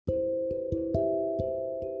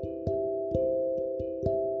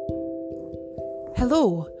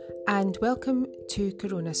Hello, and welcome to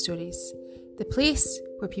Corona Stories, the place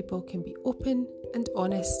where people can be open and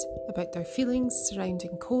honest about their feelings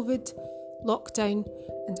surrounding COVID, lockdown,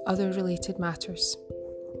 and other related matters.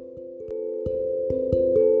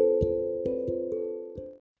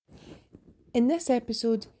 In this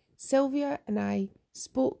episode, Sylvia and I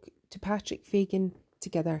spoke to Patrick Fagan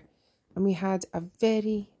together, and we had a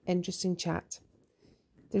very interesting chat.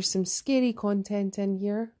 There's some scary content in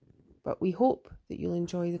here, but we hope that you'll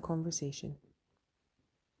enjoy the conversation.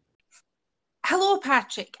 Hello,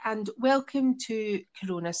 Patrick, and welcome to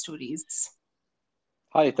Corona Stories.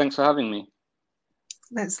 Hi, thanks for having me.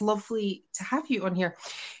 It's lovely to have you on here.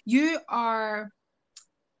 You are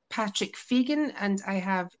Patrick Fagan, and I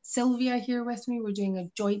have Sylvia here with me. We're doing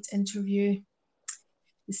a joint interview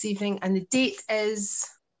this evening, and the date is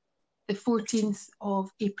the 14th of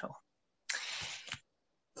April.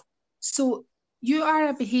 So you are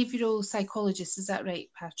a behavioural psychologist, is that right,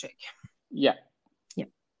 Patrick? Yeah. Yeah.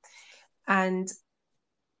 And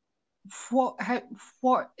what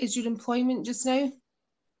is your employment just now?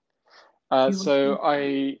 So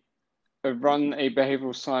I run a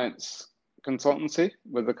behavioral science consultancy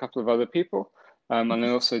with a couple of other people, and I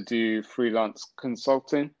also do freelance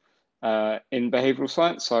consulting in behavioral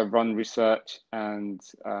science. So I run research and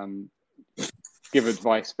give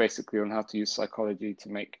advice basically on how to use psychology to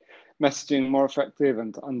make messaging more effective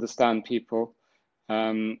and to understand people.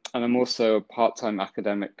 And I'm also a part-time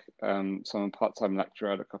academic, so I'm a part-time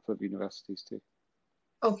lecturer at a couple of universities too.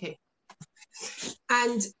 Okay.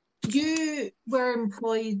 And you were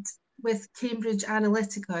employed with Cambridge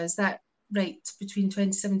Analytica, is that right, between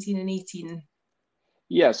 2017 and 18?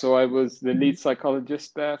 Yeah, so I was the lead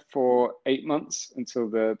psychologist there for 8 months until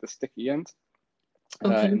the sticky end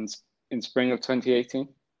in spring of 2018.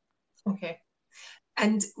 Okay.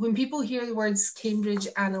 And when people hear the words Cambridge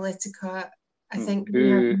Analytica, I think they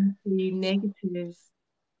have the negative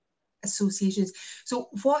associations. So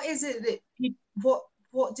what is it that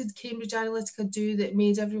what did Cambridge Analytica do that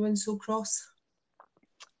made everyone so cross?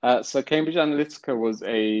 So Cambridge Analytica was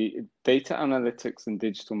a data analytics and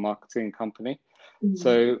digital marketing company. Mm-hmm.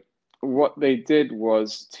 So what they did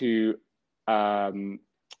was to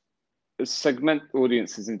segment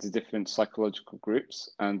audiences into different psychological groups,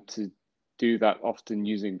 and to do that often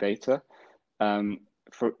using data.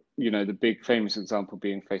 For the big famous example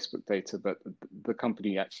being Facebook data, but the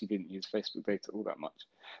company actually didn't use Facebook data all that much.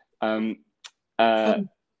 And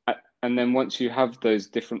then once you have those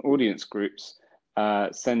different audience groups,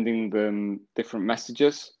 sending them different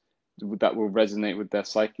messages that will resonate with their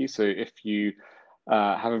psyche. So if you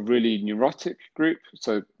have a really neurotic group,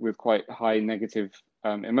 so with quite high negative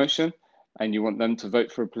emotion, and you want them to vote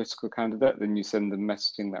for a political candidate, then you send them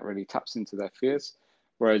messaging that really taps into their fears.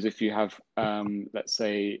 Whereas if you have, let's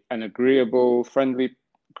say, an agreeable, friendly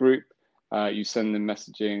group, you send them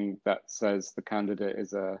messaging that says the candidate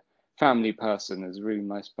is a family person, is a really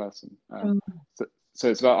nice person. So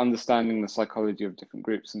it's about understanding the psychology of different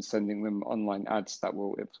groups and sending them online ads that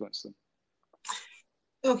will influence them.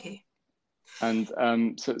 Okay.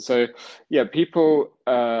 And so people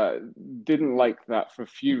didn't like that for a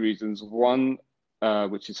few reasons. One,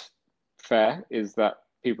 which is fair, is that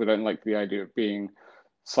people don't like the idea of being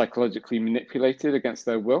psychologically manipulated against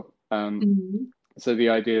their will. So the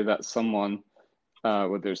idea that someone,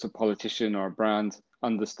 whether it's a politician or a brand,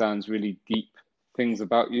 understands really deep things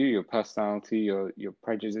about you, your personality, your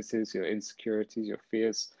prejudices, your insecurities, your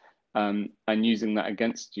fears, and using that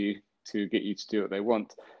against you to get you to do what they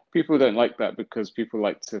want. People don't like that because people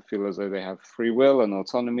like to feel as though they have free will and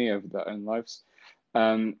autonomy over their own lives.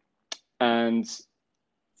 And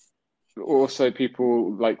also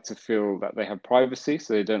people like to feel that they have privacy,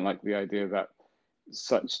 so they don't like the idea that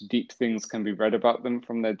such deep things can be read about them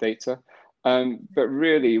from their data. But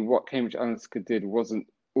really what Cambridge Analytica did wasn't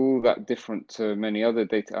all that different to many other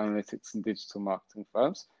data analytics and digital marketing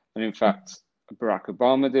firms. And in fact, Barack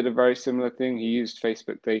Obama did a very similar thing. He used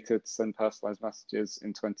Facebook data to send personalized messages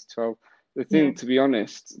in 2012. The thing, to be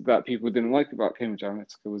honest, that people didn't like about Cambridge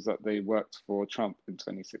Analytica was that they worked for Trump in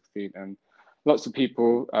 2016. And lots of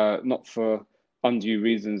people, not for undue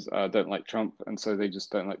reasons, don't like Trump. And so they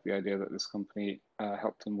just don't like the idea that this company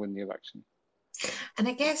helped him win the election. And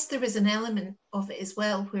I guess there was an element of it as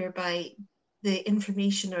well, whereby the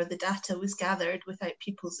information or the data was gathered without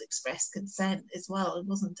people's express consent as well,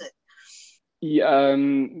 wasn't it? Yeah,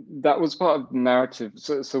 that was part of the narrative.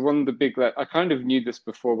 So one of the big, I kind of knew this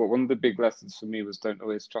before, but one of the big lessons for me was don't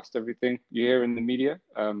always trust everything you hear in the media.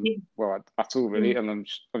 Well, at all really, and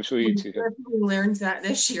I'm sure you too. We learned that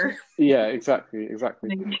this year. Yeah, exactly.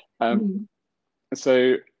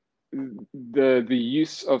 So the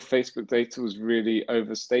use of Facebook data was really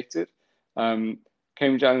overstated.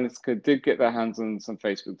 Cambridge Analytica did get their hands on some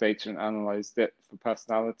Facebook data and analyzed it for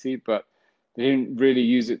personality, but they didn't really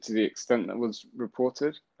use it to the extent that was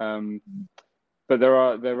reported. But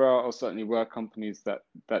there certainly were companies that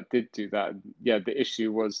did do that. Yeah, the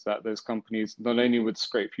issue was that those companies not only would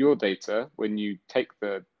scrape your data when you take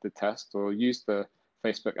the test or use the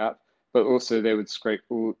Facebook app, but also they would scrape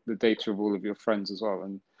all the data of all of your friends as well.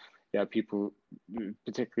 And yeah, people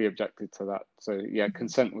particularly objected to that. So yeah,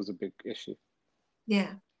 consent was a big issue.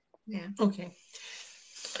 Yeah. Okay.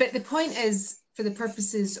 But the point is, for the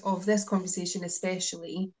purposes of this conversation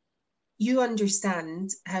especially, you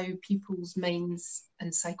understand how people's minds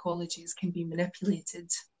and psychologies can be manipulated.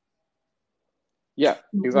 Yeah,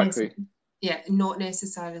 exactly. Not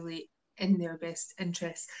necessarily in their best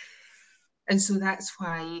interest. And so that's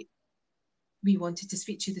why we wanted to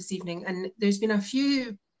speak to you this evening. And there's been a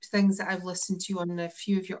few things that I've listened to on a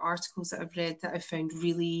few of your articles that I've read that I found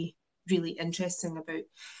really, really interesting about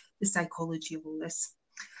the psychology of all this.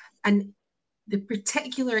 And the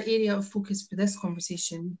particular area of focus for this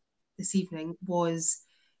conversation this evening was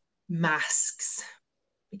masks,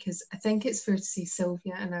 because I think it's fair to say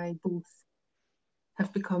Sylvia and I both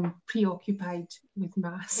have become preoccupied with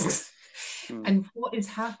masks and what is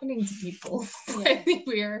happening to people when they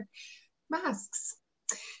wear masks.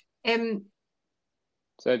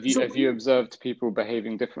 So have you observed people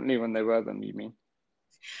behaving differently when they wear them, you mean?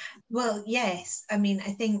 Well, yes. I mean,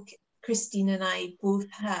 I think Christine and I both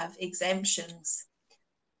have exemptions,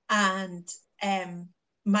 and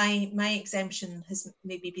my exemption has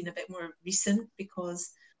maybe been a bit more recent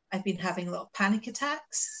because I've been having a lot of panic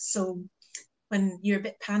attacks. So when you're a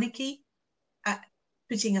bit panicky,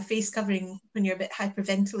 putting a face covering when you're a bit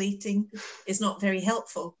hyperventilating is not very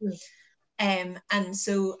helpful. And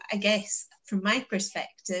so I guess from my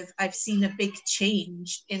perspective, I've seen a big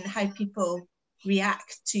change in how people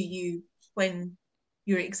react to you when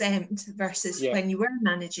you're exempt versus when you were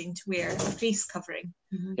managing to wear a face covering.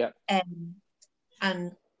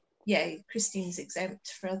 And yeah, Christine's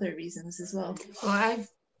exempt for other reasons as well. Well,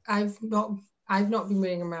 I've not been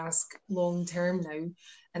wearing a mask long term now,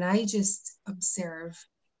 and I just observe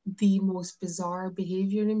the most bizarre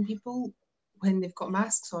behaviour in people when they've got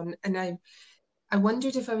masks on. And I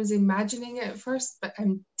wondered if I was imagining it at first, but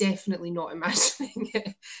I'm definitely not imagining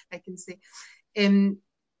it, I can say.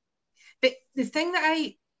 But the thing that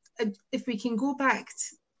if we can go back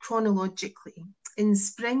chronologically, in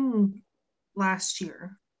spring last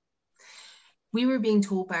year, we were being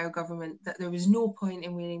told by our government that there was no point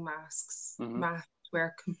in wearing masks. Masks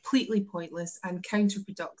were completely pointless and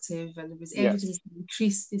counterproductive, and there was evidence to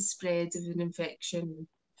increase the spread of an infection and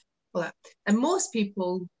all that. And most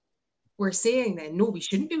people were saying then, no, we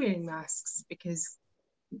shouldn't be wearing masks because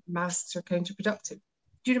masks are counterproductive.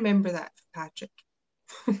 Do you remember that, Patrick?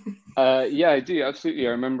 Yeah, I do, absolutely.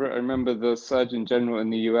 I remember the Surgeon General in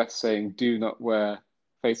the US saying, do not wear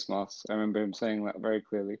face masks. I remember him saying that very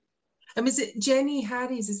clearly. And was it Jenny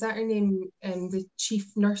Harries, is that her name, the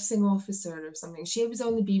chief nursing officer or something? She was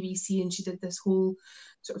on the BBC and she did this whole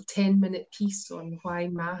sort of 10-minute piece on why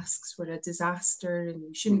masks were a disaster and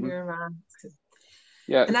you shouldn't wear masks.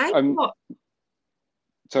 Yeah, and I thought,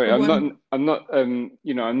 sorry, I'm not an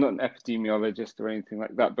epidemiologist or anything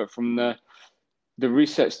like that, but from the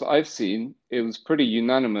research that I've seen, it was pretty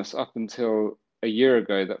unanimous up until a year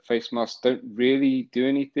ago that face masks don't really do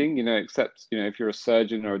anything, except, if you're a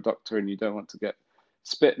surgeon or a doctor and you don't want to get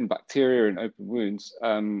spit and bacteria and open wounds.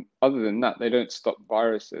 Other than that, they don't stop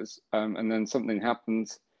viruses. And then something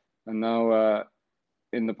happens. And now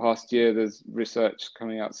in the past year, there's research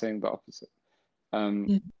coming out saying the opposite.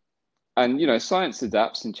 And, science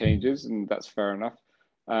adapts and changes, and that's fair enough.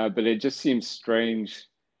 But it just seems strange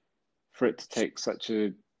for it to take such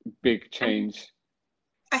a big change.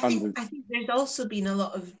 I think there's also been a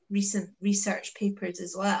lot of recent research papers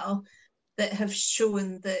as well that have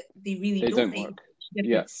shown that they really don't make work. A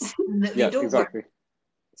difference, and that they don't exactly. work.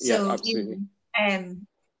 So, yeah, absolutely.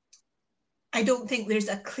 I don't think there's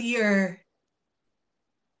a clear,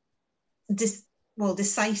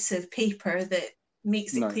 decisive paper that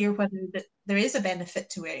makes it clear whether that there is a benefit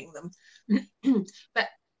to wearing them. But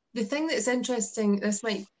the thing that's interesting, this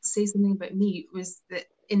might say something about me, was that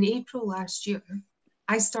in April last year,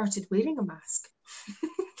 I started wearing a mask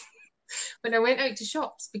when I went out to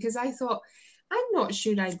shops because I thought, I'm not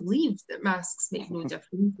sure I believe that masks make no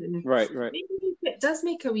difference. And right. Maybe it does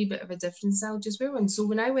make a wee bit of a difference. I'll just wear one. So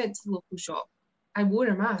when I went to the local shop, I wore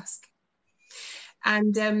a mask.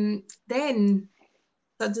 And then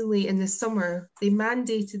suddenly in the summer, they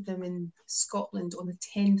mandated them in Scotland on the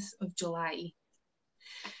 10th of July.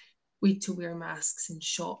 we had to wear masks in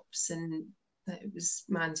shops and that it was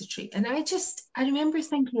mandatory. And I remember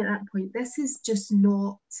thinking at that point, this is just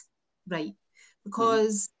not right,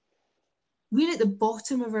 because we're at the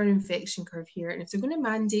bottom of our infection curve here. And if they're going to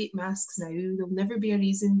mandate masks now, there'll never be a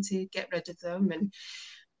reason to get rid of them. And,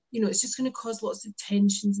 it's just going to cause lots of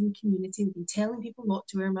tensions in the community. We've been telling people not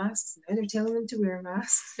to wear masks. Now they're telling them to wear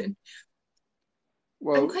masks.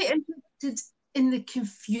 Well, I'm quite interested in the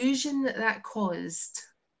confusion that caused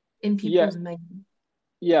in people's minds.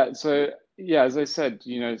 Yeah. So, as I said,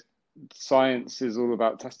 science is all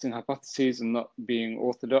about testing hypotheses and not being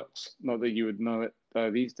orthodox. Not that you would know it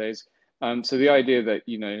these days. So the idea that,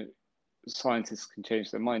 scientists can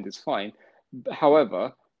change their mind is fine.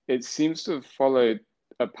 However, it seems to have followed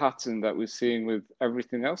a pattern that we're seeing with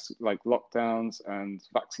everything else, like lockdowns and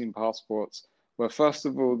vaccine passports, where first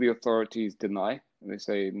of all, the authorities deny, and they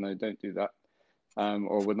say, no, don't do that,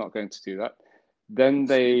 or we're not going to do that. Then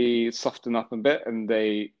they soften up a bit and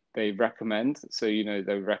they recommend. So,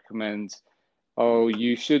 they recommend, oh,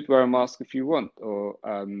 you should wear a mask if you want, or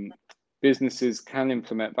businesses can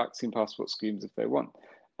implement vaccine passport schemes if they want.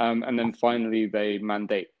 And then finally, they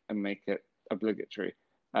mandate and make it obligatory.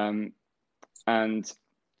 And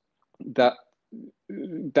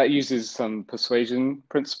that uses some persuasion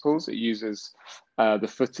principles. It uses the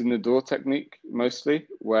foot in the door technique mostly,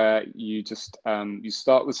 where you just you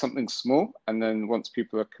start with something small, and then once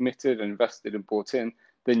people are committed and invested and bought in,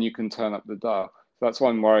 then you can turn up the dial. So that's why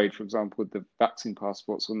I'm worried, for example, with the vaccine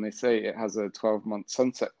passports, when they say it has a 12-month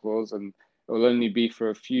sunset clause and it will only be for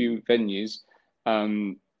a few venues.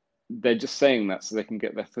 They're just saying that so they can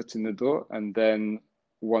get their foot in the door, and then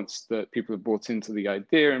once the people have bought into the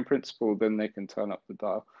idea in principle, then they can turn up the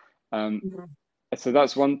dial. So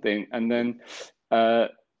that's one thing. And then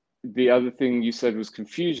the other thing you said was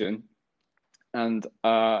confusion. And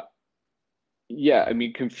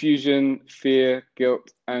confusion, fear,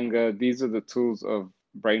 guilt, anger, these are the tools of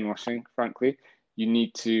brainwashing, frankly. You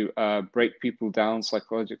need to break people down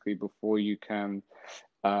psychologically before you can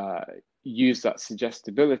use that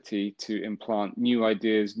suggestibility to implant new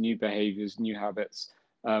ideas, new behaviors, new habits.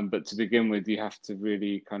 But to begin with, you have to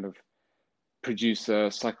really kind of produce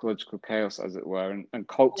a psychological chaos, as it were. And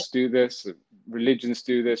cults do this, religions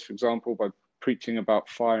do this, for example, by preaching about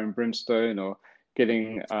fire and brimstone, or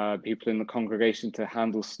getting people in the congregation to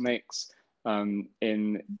handle snakes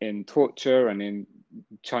in torture, and in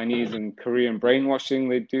Chinese and Korean brainwashing,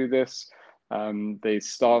 they do this. They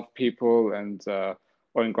starve people, and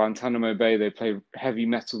or in Guantanamo Bay, they play heavy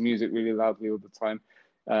metal music really loudly all the time.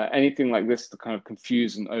 Anything like this to kind of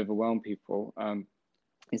confuse and overwhelm people.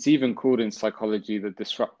 It's even called in psychology the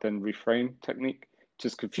disrupt and reframe technique.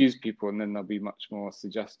 Just confuse people and then they'll be much more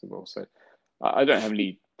suggestible. So I don't have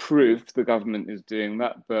any proof the government is doing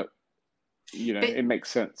that, but it makes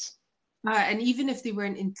sense. And even if they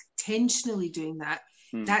weren't intentionally doing that,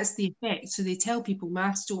 that's the effect. So they tell people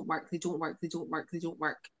masks don't work, they don't work, they don't work, they don't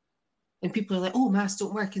work. And people are like, oh, masks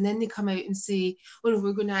don't work. And then they come out and say, oh, no,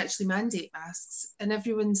 we're going to actually mandate masks. And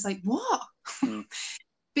everyone's like, what?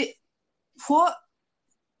 But what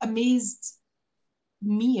amazed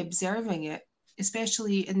me observing it,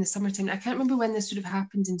 especially in the summertime, I can't remember when this would have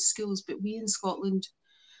happened in schools, but we in Scotland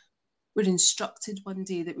were instructed one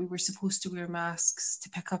day that we were supposed to wear masks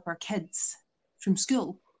to pick up our kids from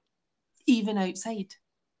school, even outside.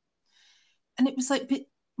 And it was like, but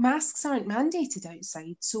masks aren't mandated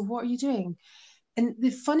outside, so what are you doing? And the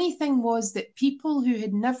funny thing was that people who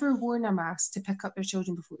had never worn a mask to pick up their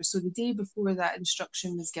children before, so the day before that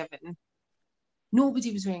instruction was given,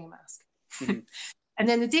 nobody was wearing a mask. And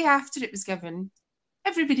then the day after it was given,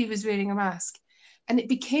 everybody was wearing a mask. And it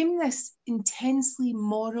became this intensely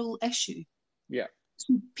moral issue. Yeah.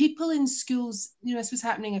 So people in schools, this was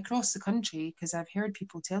happening across the country, because I've heard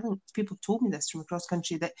people told me this from across the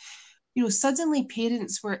country, that suddenly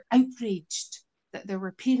parents were outraged that there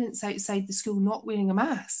were parents outside the school not wearing a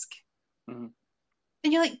mask. And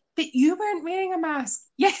you're like, but you weren't wearing a mask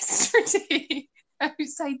yesterday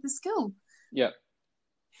outside the school. Yeah.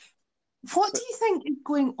 What do you think is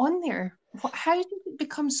going on there? How did it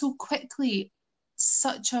become so quickly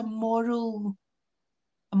such a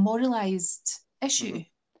moralized issue?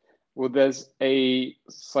 Well, there's a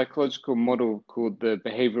psychological model called the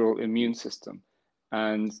behavioral immune system.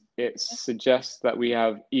 And it suggests that we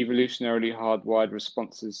have evolutionarily hardwired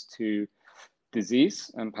responses to disease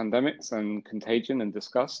and pandemics and contagion and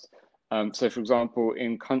disgust. So, for example,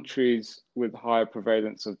 in countries with higher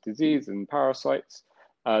prevalence of disease and parasites,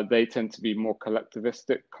 they tend to be more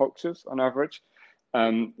collectivistic cultures on average.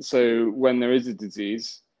 So when there is a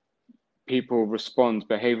disease, people respond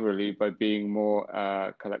behaviorally by being more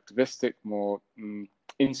collectivistic, more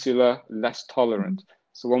insular, less tolerant.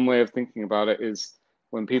 So one way of thinking about it is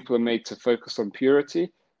when people are made to focus on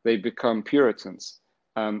purity, they become Puritans.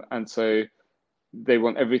 And so they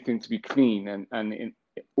want everything to be clean and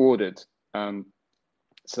ordered. So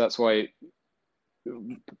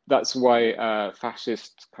that's why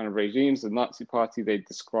fascist kind of regimes, the Nazi Party, they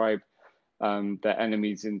describe their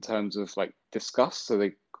enemies in terms of like disgust. So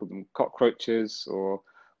they call them cockroaches or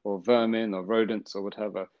vermin or rodents or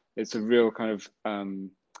whatever. It's a real kind of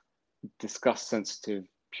disgust sensitive,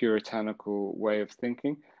 puritanical way of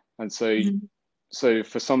thinking. And so, so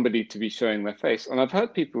for somebody to be showing their face, and I've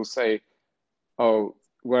heard people say, oh,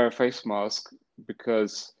 wear a face mask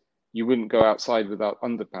because you wouldn't go outside without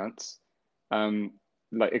underpants,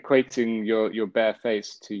 like equating your bare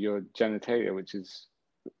face to your genitalia, which is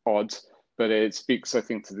odd, but it speaks, I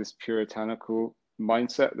think, to this puritanical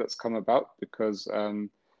mindset that's come about because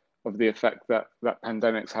of the effect that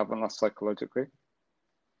pandemics have on us psychologically.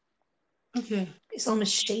 Okay. It's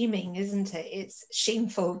almost shaming, isn't it? It's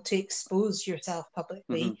shameful to expose yourself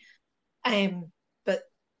publicly. But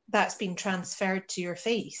that's been transferred to your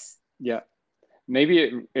face. Yeah.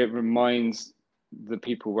 Maybe it reminds the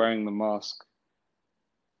people wearing the mask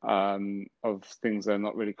of things they're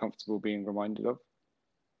not really comfortable being reminded of.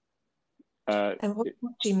 And what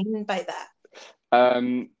do you mean by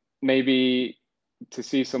that? Maybe to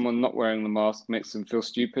see someone not wearing the mask makes them feel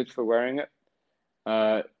stupid for wearing it.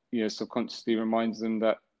 Subconsciously reminds them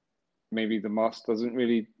that maybe the mask doesn't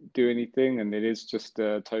really do anything and it is just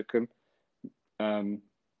a token.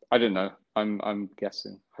 I don't know. I'm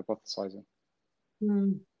guessing, hypothesizing.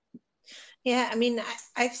 Yeah, I mean,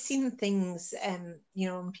 I've seen things,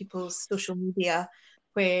 on people's social media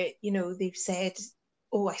where, they've said,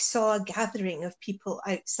 oh, I saw a gathering of people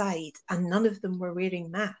outside and none of them were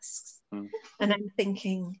wearing masks. And I'm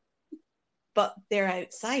thinking, but they're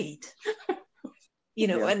outside.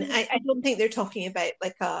 And I don't think they're talking about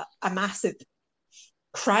like a massive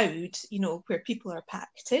crowd, where people are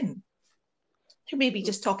packed in. They're maybe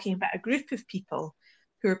just talking about a group of people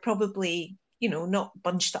who are probably, not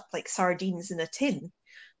bunched up like sardines in a tin.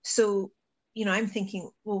 So, I'm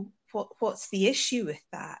thinking, well, what's the issue with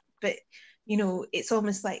that? But, it's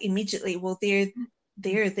almost like immediately, well, they're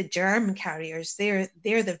the germ carriers. They're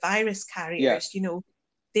the virus carriers,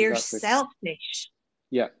 they're exactly. Selfish.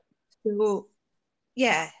 Yeah. So,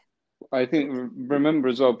 yeah. I think, remember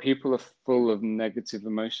as well, people are full of negative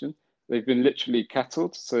emotion. They've been literally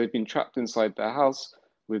kettled. So they've been trapped inside their house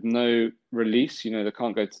with no release. They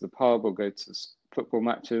can't go to the pub or go to football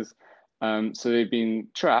matches. So they've been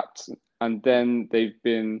trapped, and then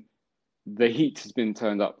the heat has been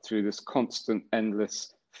turned up through this constant,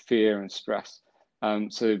 endless fear and stress.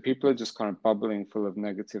 So people are just kind of bubbling full of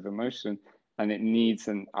negative emotion, and it needs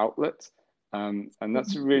an outlet. And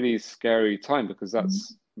that's a really scary time because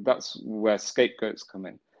that's where scapegoats come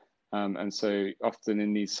in. And so often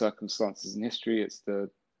in these circumstances in history, it's the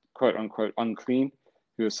quote unquote unclean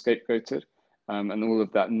who are scapegoated. And all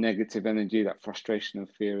of that negative energy, that frustration and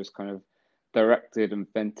fear is kind of directed and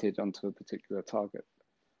vented onto a particular target.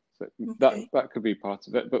 So that could be part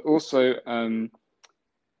of it. But also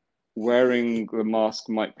wearing the mask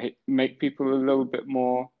might make people a little bit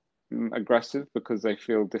more aggressive because they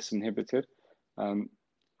feel disinhibited.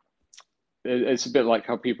 It's a bit like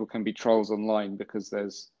how people can be trolls online because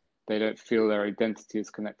they don't feel their identity is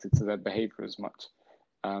connected to their behavior as much.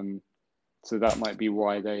 So that might be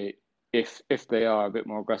why if they are a bit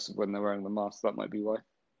more aggressive when they're wearing the mask, that might be why.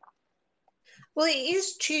 Well, it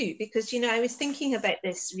is true because, I was thinking about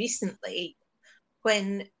this recently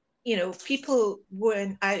when, people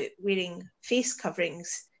weren't out wearing face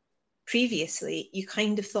coverings previously, you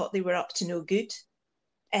kind of thought they were up to no good.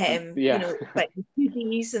 Like the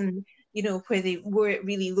hoodies and, where they wore it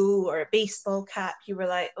really low or a baseball cap, you were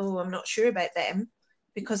like, oh, I'm not sure about them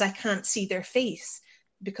because I can't see their face.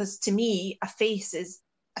 Because to me, a face is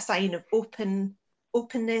a sign of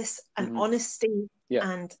openness and honesty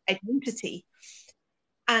and identity.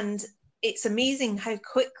 And it's amazing how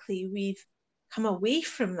quickly we've come away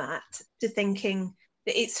from that to thinking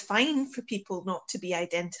that it's fine for people not to be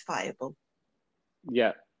identifiable.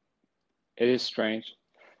 Yeah, it is strange.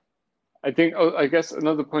 I guess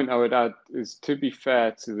another point I would add is, to be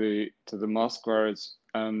fair to the mask wearers,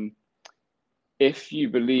 if you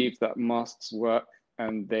believe that masks work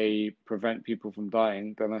and they prevent people from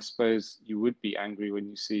dying, then I suppose you would be angry when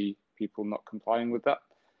you see people not complying with that.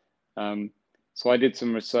 So I did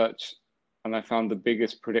some research and I found the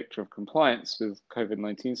biggest predictor of compliance with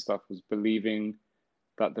COVID-19 stuff was believing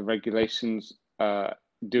that the regulations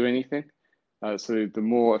do anything. So the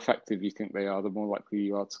more effective you think they are, the more likely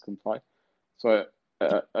you are to comply. So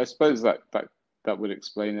I suppose that would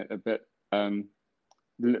explain it a bit.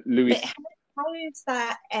 Louis. But how is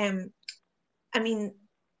that? I mean,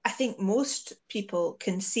 I think most people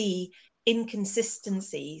can see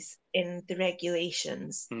inconsistencies in the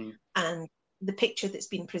regulations and the picture that's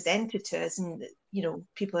been presented to us, and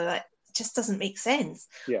people are like, it just doesn't make sense.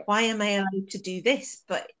 Yeah. Why am I allowed to do this,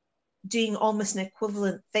 but doing almost an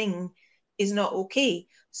equivalent thing is not okay?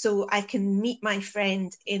 So I can meet my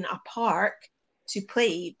friend in a park to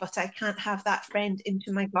play, but I can't have that friend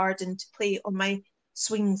into my garden to play on my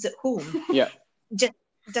swings at home. Yeah. Just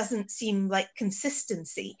doesn't seem like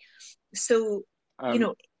consistency. So, how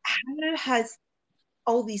has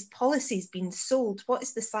all these policies been sold? What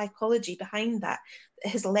is the psychology behind that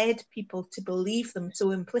has led people to believe them so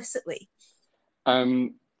implicitly?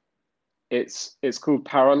 It's called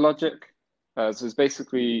paralogic. So it's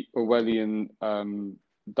basically Orwellian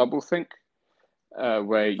doublethink,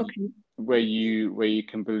 where you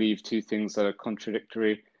can believe two things that are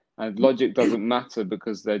contradictory, and logic doesn't matter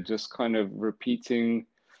because they're just kind of repeating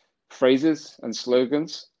phrases and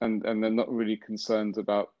slogans, and they're not really concerned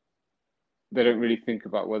about. They don't really think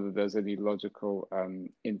about whether there's any logical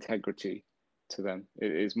integrity to them.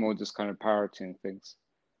 It is more just kind of parroting things.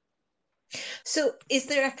 So is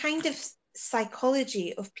there a kind of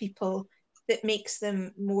psychology of people that makes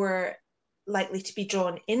them more likely to be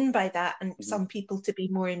drawn in by that, and some people to be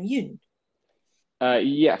more immune?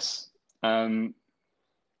 Yes. I'm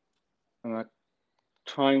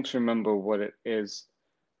trying to remember what it is.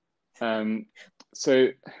 So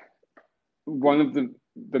one of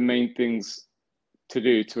the main things to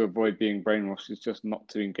do to avoid being brainwashed is just not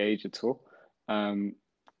to engage at all. And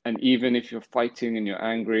even if you're fighting and you're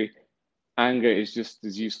angry, anger is just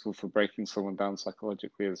as useful for breaking someone down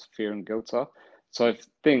psychologically as fear and guilt are. So I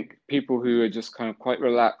think people who are just kind of quite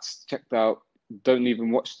relaxed, checked out, don't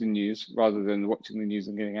even watch the news rather than watching the news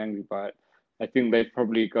and getting angry by it, I think they've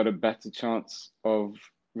probably got a better chance of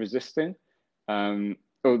resisting.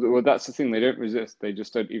 Well, that's the thing, they don't resist, they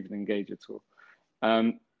just don't even engage at all.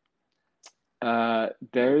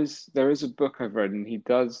 There is a book I've read, and he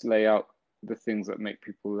does lay out the things that make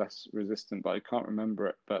people less resistant, but I can't remember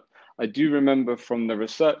it. But I do remember from the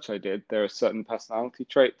research I did, there are certain personality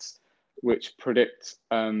traits which predict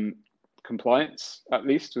compliance, at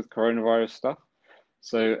least with coronavirus stuff.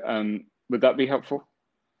 So would that be helpful?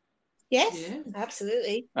 Yes, yeah.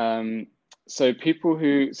 Absolutely. So people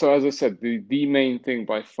who, so as I said, the main thing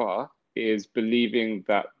by far is believing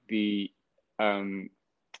that the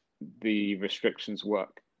restrictions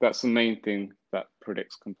work. That's the main thing that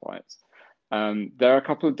predicts compliance. There are a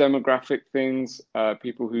couple of demographic things.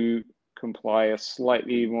 People who comply are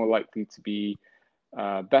slightly more likely to be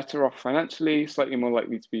better off financially, slightly more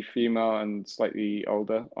likely to be female, and slightly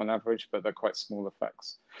older on average, but they're quite small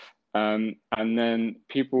effects. And then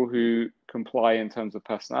people who comply in terms of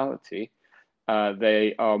personality,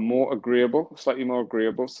 they are more agreeable, slightly more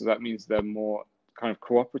agreeable. So that means they're more kind of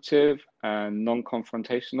cooperative and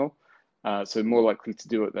non-confrontational. So more likely to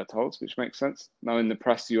do what they're told, which makes sense. Now in the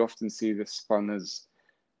press, you often see this spun as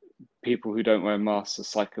people who don't wear masks are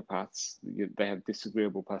psychopaths. They have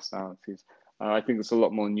disagreeable personalities. I think it's a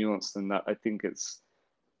lot more nuanced than that. I think it's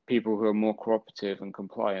people who are more cooperative and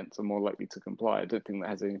compliant are more likely to comply. I don't think that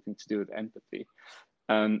has anything to do with empathy.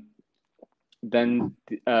 Then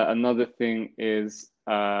another thing is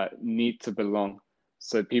need to belong.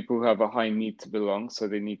 So people who have a high need to belong, so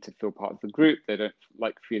they need to feel part of the group. They don't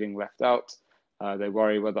like feeling left out. They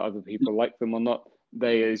worry whether other people like them or not.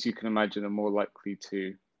 They, as you can imagine, are more likely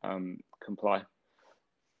to comply.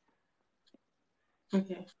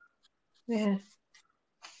 Okay. Yeah.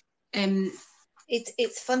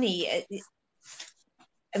 It's funny.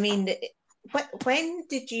 I mean, when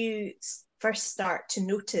did you first start to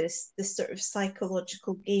notice this sort of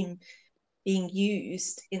psychological game being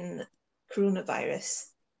used in coronavirus?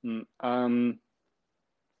 From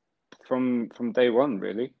day one,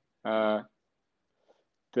 really.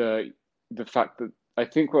 The fact that I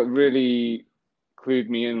think what really clued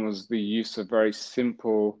me in was the use of very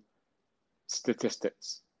simple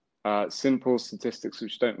statistics. Simple statistics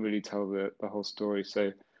which don't really tell the whole story.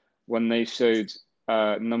 So when they showed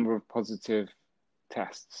number of positive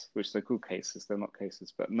tests, which they call cases, they're not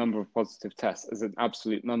cases, but number of positive tests as an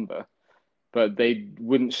absolute number, but they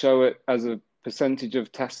wouldn't show it as a percentage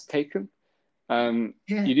of tests taken. You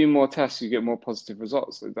do more tests, you get more positive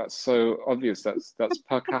results. That's so obvious. That's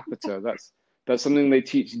per capita. That's something they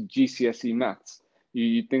teach in GCSE maths.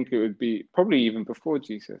 You'd think it would be probably even before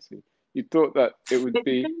GCSE. You thought that it would But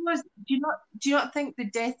the be. thing was, do you not think the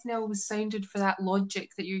death knell was sounded for that logic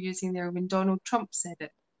that you're using there when Donald Trump said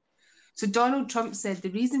it? So Donald Trump said the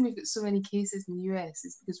reason we've got so many cases in the US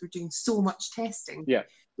is because we're doing so much testing. Yeah.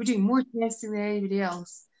 We're doing more testing than anybody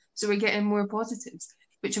else, so we're getting more positives,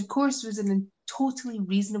 which of course was a totally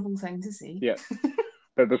reasonable thing to say. Yeah.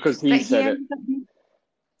 But because he But said it,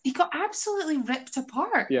 he got absolutely ripped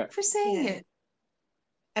apart for saying it.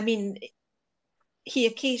 I mean, he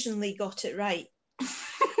occasionally got it right.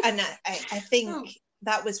 And I think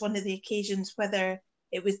that was one of the occasions, whether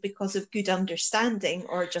it was because of good understanding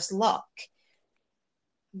or just luck.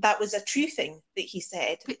 That was a true thing that he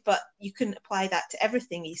said, but you couldn't apply that to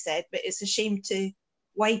everything he said. But it's a shame to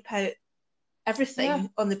wipe out everything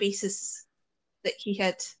on the basis that he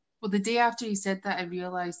had. Well, the day after he said that, I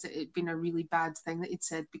realised that it'd been a really bad thing that he'd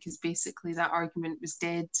said, because basically that argument was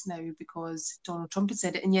dead now because Donald Trump had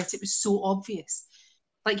said it, and yet it was so obvious.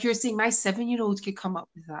 Like you're saying, my 7-year-old could come up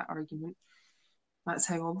with that argument. That's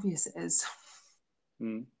how obvious it is.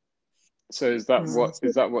 Mm. So is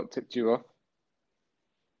that what tipped you off?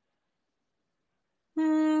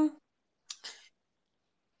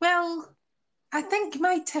 Well, I think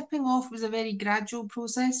my tipping off was a very gradual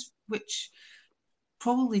process, which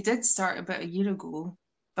probably did start about a year ago.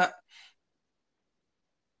 But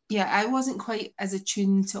yeah, I wasn't quite as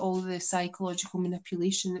attuned to all the psychological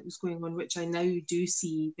manipulation that was going on, which I now do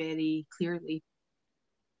see very clearly.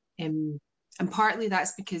 And partly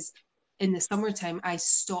that's because in the summertime, I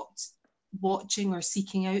stopped watching or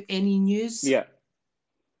seeking out any news. Yeah.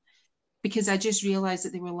 Because I just realized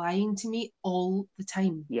that they were lying to me all the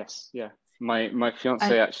time. Yes, yeah. My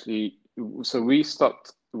fiance actually, so we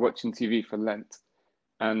stopped watching TV for Lent,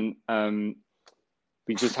 and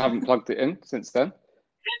we just haven't plugged it in since then.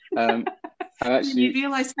 And actually, you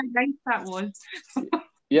realised how nice that was.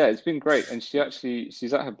 Yeah, it's been great. And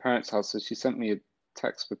she's at her parents' house, so she sent me a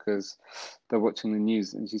text because they're watching the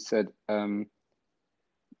news, and she said, yeah,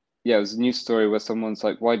 it was a news story where someone's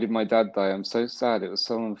like, "Why did my dad die? I'm so sad. It was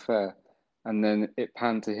so unfair." And then it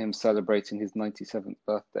panned to him celebrating his 97th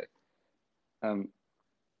birthday.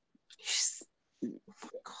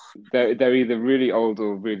 They're either really old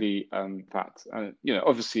or really fat. And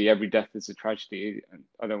obviously every death is a tragedy, and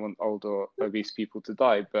I don't want old or obese people to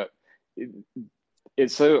die, but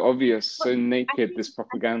it's so obvious, so naked, this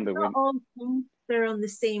propaganda. Not all things are on the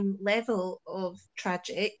same level of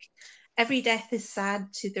tragic. Every death is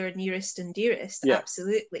sad to their nearest and dearest,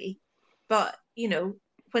 absolutely. But,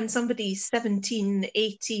 when somebody's 17,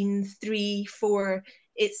 18, 3, 4,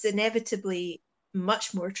 it's inevitably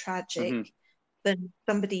much more tragic than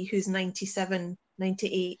somebody who's 97,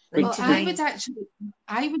 98, 99. Well,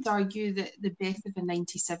 I would argue that the death of a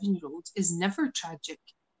 97-year-old is never tragic.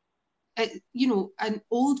 And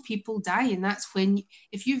old people die, and that's when,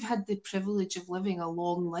 if you've had the privilege of living a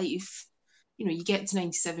long life, you get to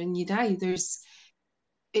 97, you die.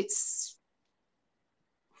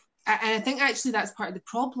 And I think actually that's part of the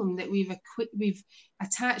problem, that we've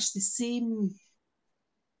attached the same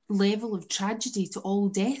level of tragedy to all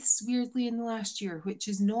deaths, weirdly, in the last year, which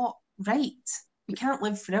is not right. We can't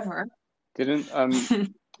live forever. Didn't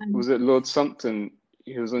was it Lord Sumpton?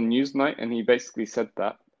 He was on Newsnight, and he basically said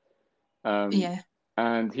that.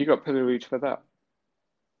 And he got pilloried for that.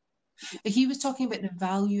 He was talking about the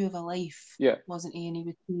value of a life, wasn't he? And he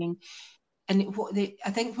was saying, and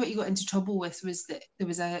I think what he got into trouble with was that there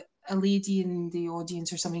was a lady in the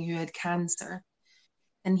audience or something who had cancer,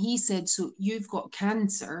 and he said, "So you've got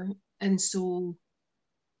cancer, and so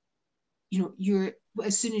you're,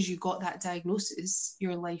 as soon as you got that diagnosis,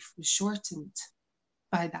 your life was shortened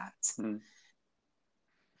by that,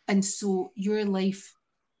 and so your life,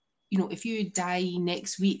 if you die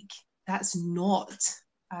next week, that's not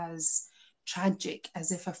as tragic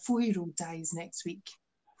as if a 4-year-old dies next week,"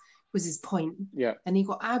 was his point. Yeah. And he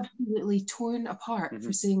got absolutely torn apart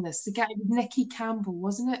for saying this. The guy, Nikki Campbell,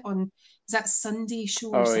 wasn't it? On, is that Sunday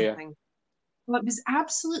show or something? Yeah. Well, it was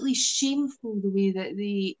absolutely shameful the way that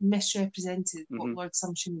they misrepresented what Lord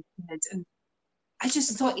Sumption did. And I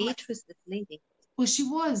just thought... What age was this lady? Well,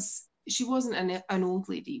 she wasn't an old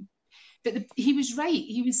lady. But he was right.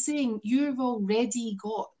 He was saying, you've already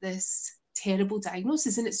got this terrible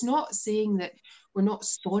diagnosis. And it's not saying that we're not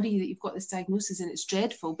sorry that you've got this diagnosis and it's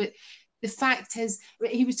dreadful. But the fact is,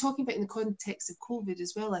 he was talking about in the context of COVID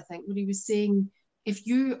as well, I think, where he was saying, if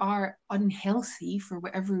you are unhealthy for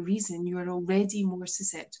whatever reason, you are already more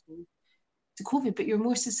susceptible to COVID, but you're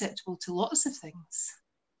more susceptible to lots of things.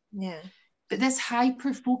 Yeah. But this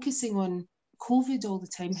hyper-focusing on COVID all the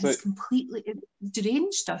time has completely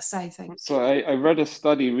deranged us, I think. So I read a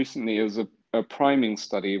study recently. It was a priming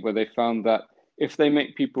study where they found that if they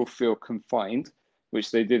make people feel confined,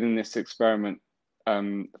 which they did in this experiment,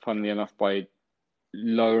 funnily enough, by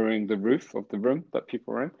lowering the roof of the room that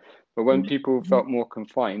people were in. But when people felt more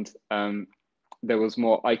confined, there was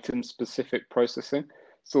more item-specific processing.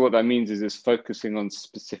 So what that means is it's focusing on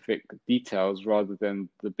specific details rather than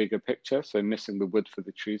the bigger picture. So missing the wood for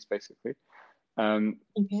the trees, basically.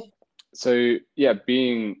 So yeah,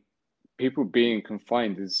 people being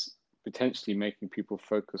confined is potentially making people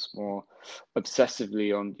focus more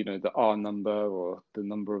obsessively on, you know, the R number or the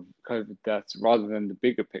number of COVID deaths rather than the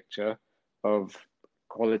bigger picture of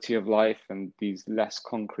quality of life and these less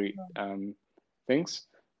concrete things.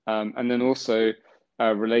 And then also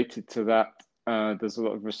related to that, there's a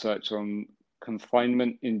lot of research on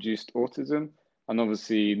confinement-induced autism, and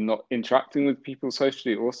obviously not interacting with people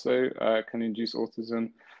socially also can induce autism.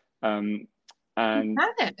 And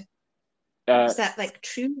is that like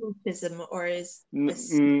true autism, or is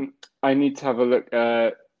this... I need to have a look.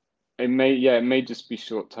 It may just be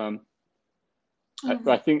short term.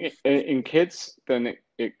 I think in kids, then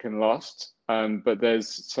it can last. But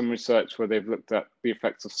there's some research where they've looked at the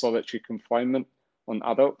effects of solitary confinement on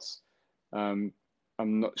adults. I'm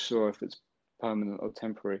not sure if it's permanent or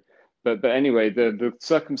temporary. But anyway, the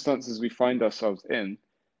circumstances we find ourselves in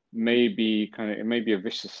may be it may be a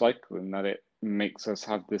vicious cycle in that it makes us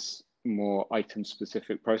have this more item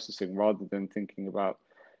specific processing rather than thinking about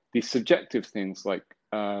these subjective things like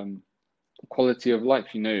quality of life.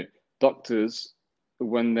 You know, doctors,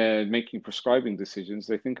 when they're making prescribing decisions,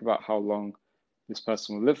 they think about how long this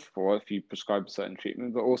person will live for if you prescribe a certain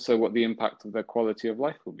treatment, but also what the impact of their quality of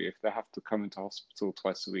life will be. If they have to come into hospital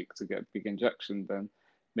twice a week to get a big injection, then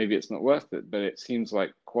maybe it's not worth it. But it seems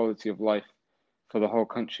like quality of life for the whole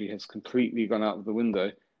country has completely gone out of the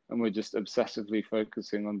window, and we're just obsessively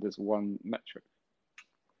focusing on this one metric.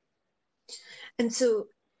 And so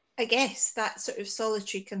I guess that sort of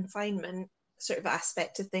solitary confinement sort of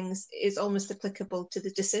aspect of things is almost applicable to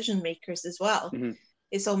the decision makers as well.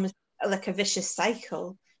 It's almost like a vicious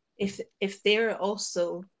cycle. If they're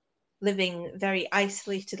also living very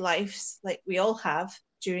isolated lives like we all have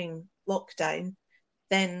during lockdown,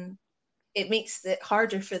 then it makes it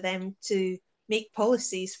harder for them to make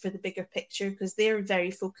policies for the bigger picture because they're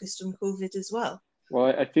very focused on COVID as well. Well,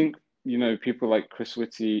 I think, you know, people like Chris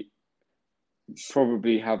Whitty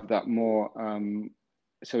probably have that more,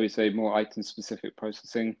 shall we say, more item specific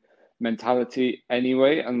processing mentality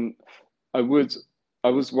anyway. And I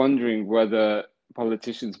was wondering whether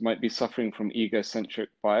politicians might be suffering from egocentric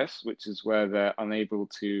bias, which is where they're unable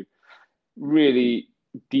to really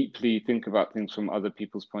deeply think about things from other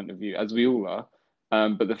people's point of view, as we all are.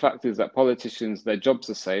 But the fact is that politicians, their jobs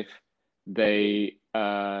are safe. They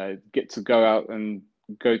get to go out and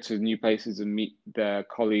go to new places and meet their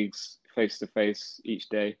colleagues face to face each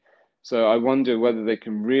day. So I wonder whether they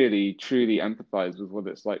can really, truly empathize with what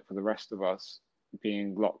it's like for the rest of us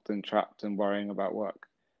being locked and trapped and worrying about work.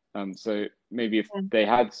 So maybe if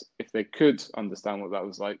they could understand what that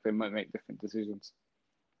was like, they might make different decisions.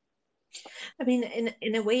 I mean,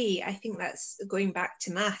 in a way, I think that's going back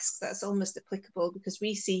to masks. That's almost applicable because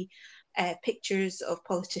we see pictures of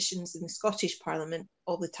politicians in the Scottish Parliament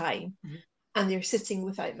all the time, and they're sitting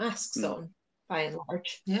without masks on, by and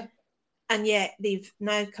large. Yeah. And yet they've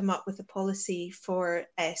now come up with a policy for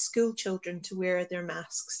school children to wear their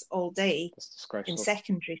masks all day in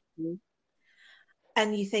secondary school.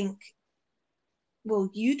 And you think, well,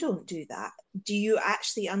 you don't do that. Do you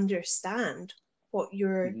actually understand what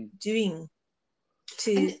you're doing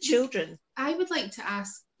to children? I would like to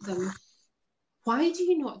ask them, why do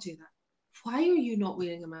you not do that? Why are you not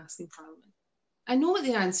wearing a mask in Parliament? I know what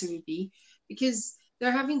the answer would be, because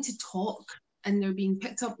they're having to talk and they're being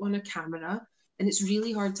picked up on a camera, and it's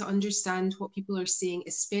really hard to understand what people are saying,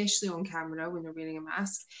 especially on camera when they're wearing a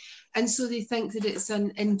mask. And so they think that it's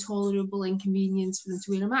an intolerable inconvenience for them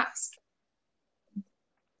to wear a mask.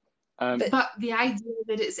 But the idea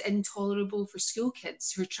that it's intolerable for school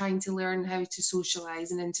kids who are trying to learn how to socialise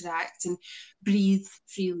and interact and breathe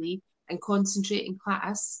freely and concentrate in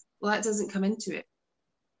class, well, that doesn't come into it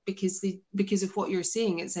because of what you're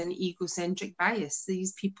saying. It's an egocentric bias.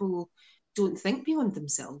 These people don't think beyond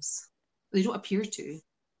themselves. They don't appear to.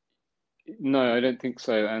 No, I don't think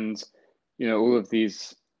so. And, you know, all of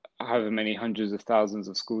these, however many hundreds of thousands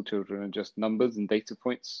of school children, are just numbers and data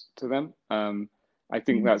points to them. I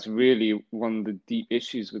think that's really one of the deep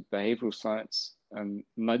issues with behavioral science and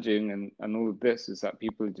nudging and all of this, is that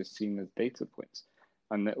people are just seen as data points,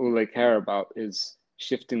 and that all they care about is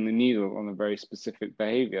shifting the needle on a very specific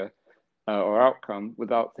behavior or outcome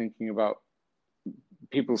without thinking about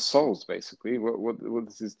people's souls, basically, what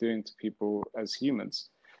this is doing to people as humans.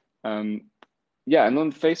 Yeah, and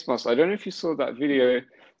on face masks, I don't know if you saw that video.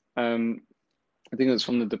 I think it was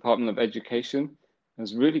from the Department of Education. It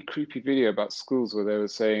was a really creepy video about schools where they were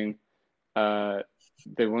saying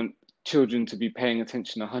they want children to be paying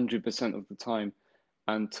attention 100% of the time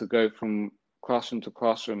and to go from classroom to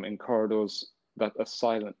classroom in corridors that are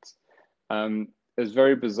silent. It's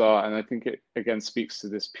very bizarre, and I think it again speaks to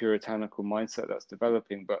this puritanical mindset that's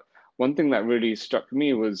developing. But one thing that really struck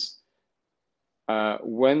me was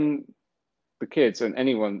when the kids and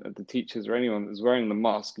anyone, the teachers or anyone that's wearing the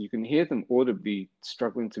mask, you can hear them audibly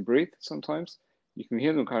struggling to breathe sometimes. You can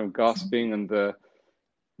hear them kind of gasping and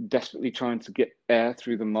desperately trying to get air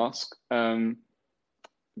through the mask.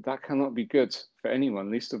 That cannot be good for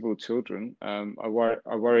anyone, least of all children. I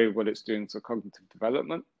worry what it's doing to cognitive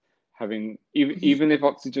development. Having even if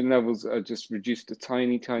oxygen levels are just reduced a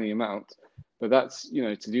tiny amount, but that's, you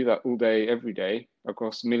know, to do that all day, every day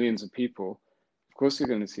across millions of people, of course you're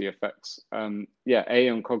going to see effects. Yeah, A,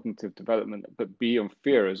 on cognitive development, but B, on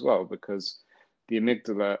fear as well, because the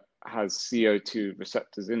amygdala has CO2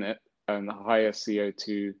 receptors in it, and the higher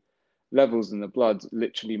CO2 levels in the blood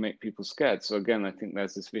literally make people scared. So again, I think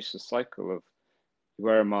there's this vicious cycle of you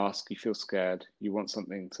wear a mask, you feel scared, you want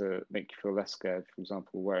something to make you feel less scared, for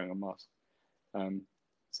example, wearing a mask.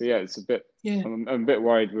 So yeah, it's a bit, Yeah. I'm a bit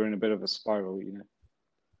worried we're in a bit of a spiral, you know.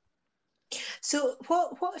 So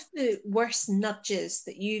what have the worst nudges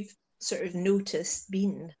that you've sort of noticed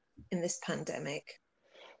been in this pandemic?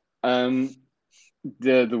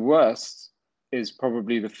 The worst is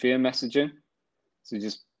probably the fear messaging. So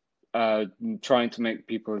just trying to make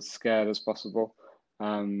people as scared as possible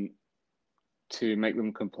to make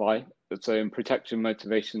them comply. So in protection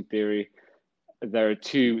motivation theory, there are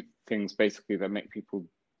two things basically that make people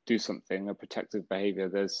do something, a protective behavior.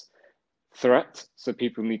 There's threat, so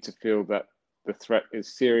people need to feel that the threat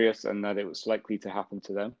is serious and that it was likely to happen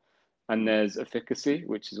to them. And there's efficacy,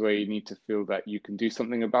 which is where you need to feel that you can do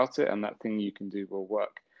something about it and that thing you can do will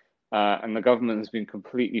work. And the government has been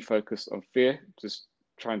completely focused on fear, just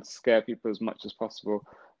trying to scare people as much as possible.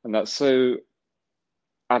 And that's so,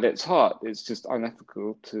 at its heart, it's just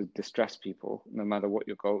unethical to distress people, no matter what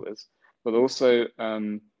your goal is. But also,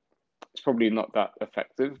 it's probably not that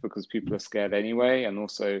effective because people are scared anyway. And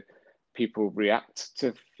also, people react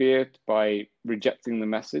to fear by rejecting the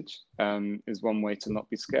message, is one way to not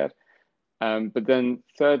be scared. But then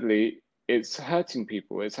thirdly, it's hurting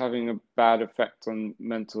people. It's having a bad effect on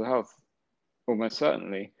mental health, almost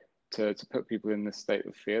certainly, to put people in this state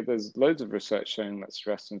of fear. There's loads of research showing that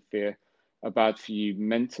stress and fear are bad for you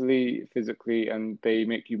mentally, physically, and they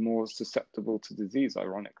make you more susceptible to disease,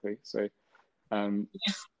 ironically. So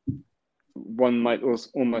one might also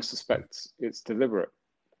almost suspect it's deliberate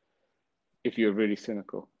if you're really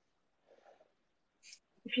cynical.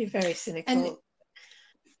 If you're very cynical,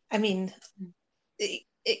 I mean,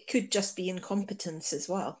 it could just be incompetence as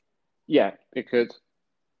well. Yeah, it could.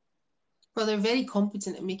 Well, they're very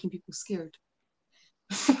competent at making people scared,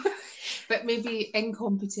 but maybe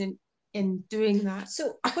incompetent in doing that.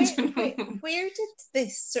 So where did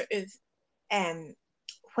this sort of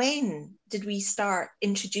when did we start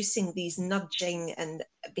introducing these nudging and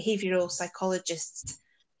behavioral psychologists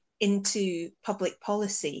into public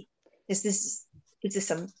policy? Is this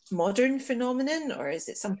a modern phenomenon, or is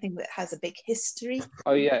it something that has a big history?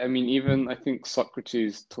 Oh yeah, I mean, even I think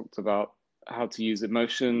Socrates talked about how to use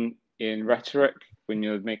emotion in rhetoric when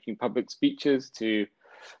you're making public speeches to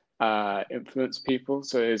influence people.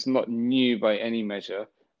 So it's not new by any measure.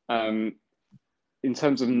 In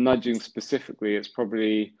terms of nudging specifically, it's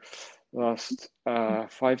probably last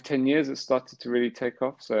 5-10 years it started to really take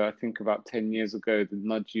off. So I think about 10 years ago, the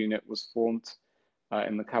nudge unit was formed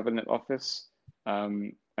in the Cabinet Office,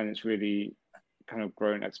 and it's really kind of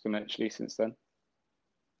grown exponentially since then.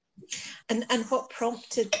 And what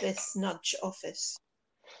prompted this nudge office?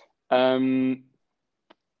 I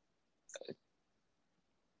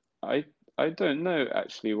don't know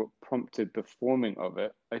actually what prompted the forming of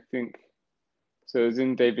it. I think so. It was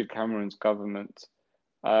in David Cameron's government.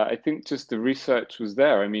 I think just the research was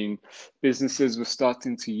there. I mean, businesses were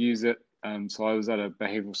starting to use it. So I was at a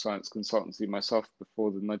behavioral science consultancy myself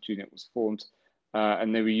before the nudge unit was formed,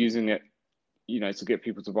 and they were using it, you know, to get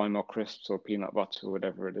people to buy more crisps or peanut butter or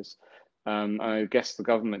whatever it is. I guess the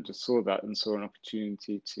government just saw that and saw an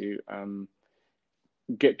opportunity to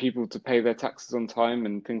get people to pay their taxes on time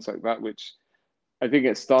and things like that, which I think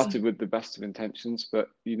it started with the best of intentions, but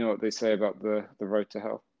you know what they say about the road to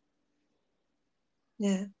hell.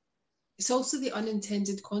 Yeah. It's also the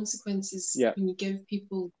unintended consequences when you give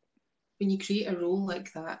people, when you create a role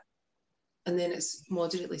like that, and then it's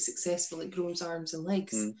moderately successful, it grows arms and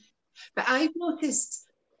legs. But I've noticed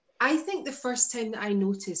I think the first time that I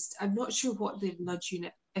noticed, I'm not sure what the nudge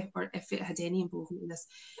unit, or if it had any involvement in this,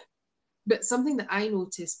 but something that I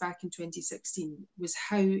noticed back in 2016 was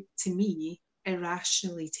how, to me,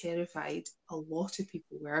 irrationally terrified a lot of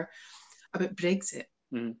people were about Brexit.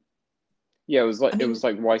 Mm. Yeah, it was like, I mean, it was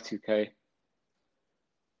like Y2K.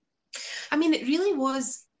 I mean, it really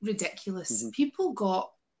was ridiculous.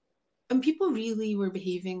 Mm-hmm. People really were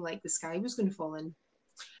behaving like the sky was going to fall in.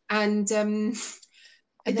 And then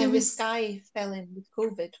there the was, sky fell in with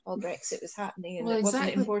COVID while Brexit was happening, and well, it wasn't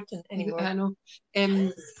exactly. important anymore. I know.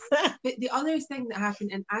 But the other thing that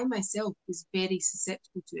happened, and I myself was very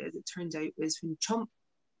susceptible to it, as it turned out, was when Trump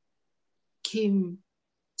came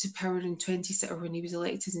to power in when he was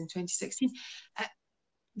elected in 2016.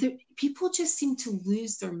 People just seemed to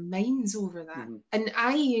lose their minds over that. Mm-hmm. And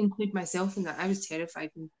I include myself in that. I was terrified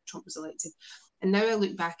when Trump was elected. And now I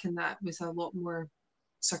look back on that with a lot more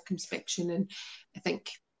circumspection. And I think,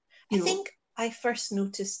 I think I first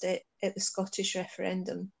noticed it at the Scottish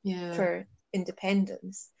referendum for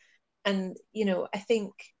independence. And, I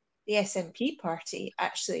think the SNP party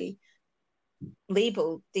actually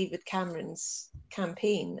labelled David Cameron's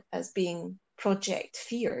campaign as being Project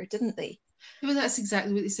Fear, didn't they? Well, that's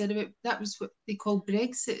exactly what they said about that. Was what they called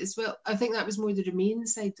Brexit as well. I think that was more the Remain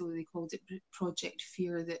side, though. They called it Project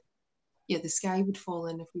Fear, that the sky would fall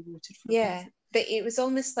in if we voted for Brexit. But it was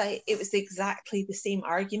almost like it was exactly the same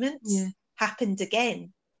arguments happened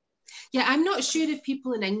again. Yeah, I'm not sure if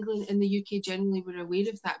people in England and the UK generally were aware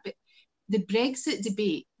of that, but the Brexit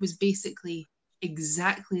debate was basically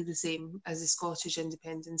exactly the same as the Scottish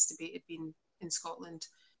independence debate had been in Scotland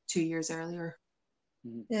 2 years earlier.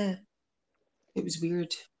 Yeah. It was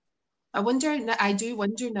weird. I do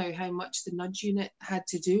wonder now how much the nudge unit had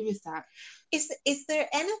to do with that. Is there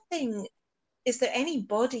any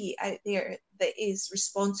body out there that is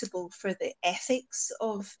responsible for the ethics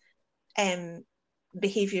of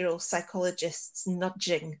behavioral psychologists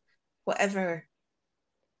nudging, whatever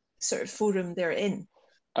sort of forum they're in?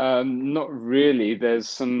 Not really. There's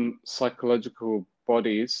some psychological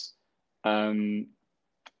bodies, but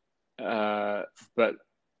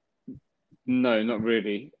no, not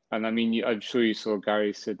really. And I mean, I'm sure you saw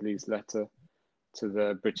Gary Sidley's letter to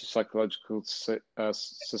the British Psychological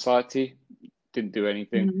Society. Didn't do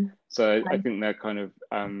anything. Mm-hmm. So I think they're kind of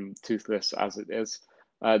toothless as it is.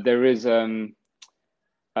 There is an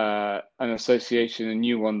association, a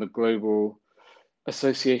new one, the Global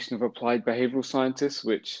Association of Applied Behavioral Scientists,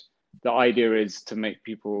 which the idea is to make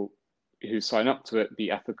people who sign up to it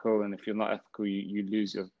be ethical. And if you're not ethical, you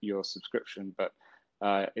lose your subscription. But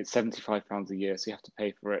it's £75 a year, so you have to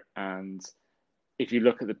pay for it. And if you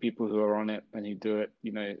look at the people who are on it and who do it,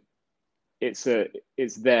 it's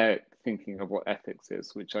their thinking of what ethics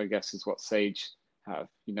is, which I guess is what SAGE have.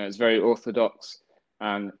 It's very orthodox,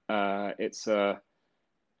 and it's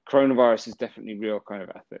coronavirus is definitely real kind of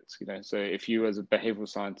ethics. So if you as a behavioral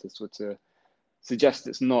scientist were to suggest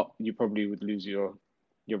it's not, you probably would lose your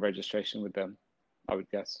registration with them, I would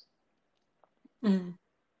guess. Mm.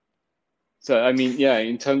 So I mean, yeah,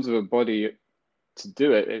 in terms of a body to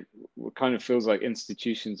do it, it kind of feels like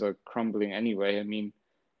institutions are crumbling anyway. I mean,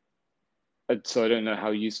 so I don't know how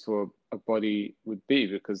useful a body would be,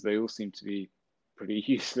 because they all seem to be pretty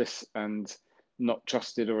useless and not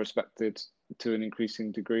trusted or respected to an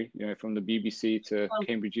increasing degree, from the BBC to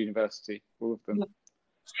Cambridge University, all of them.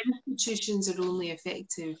 Institutions are only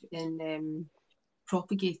effective in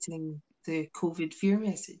propagating the COVID fear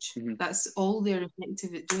message. Mm-hmm. That's all they're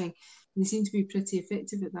effective at doing. And they seem to be pretty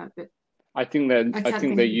effective at that. But I think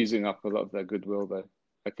they're using up a lot of their goodwill, though.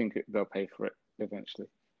 I think they'll pay for it eventually.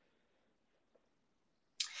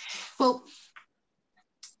 Well,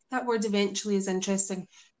 that word "eventually" is interesting.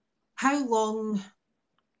 How long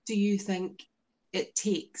do you think it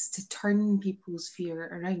takes to turn people's fear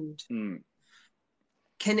around?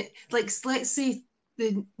 Can it, let's say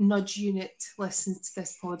the nudge unit listens to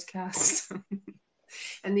this podcast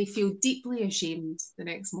and they feel deeply ashamed the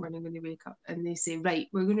next morning when they wake up, and they say, right,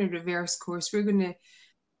 we're going to reverse course. We're going to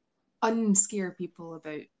unscare people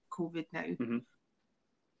about COVID now. Mm-hmm.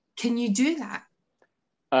 Can you do that?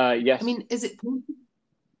 Yes. I mean, is it possible?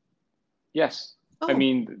 Yes. Oh, I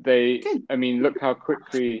mean, look how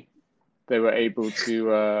quickly they were able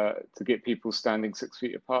to get people standing 6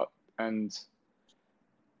 feet apart and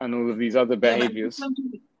all of these other behaviors.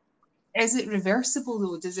 Is it reversible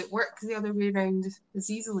though? Does it work the other way around as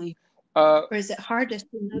easily? Or is it harder to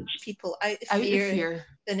nudge people out of fear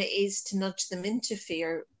than it is to nudge them into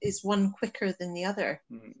fear? Is one quicker than the other?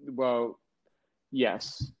 Well,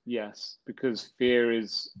 yes, because fear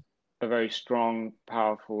is a very strong,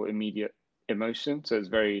 powerful, immediate emotion. So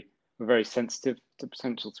we're very sensitive a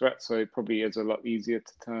potential threat, so it probably is a lot easier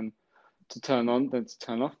to turn on than to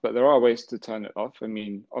turn off. But there are ways to turn it off. I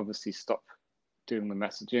mean, obviously stop doing the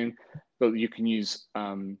messaging, but you can use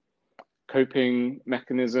coping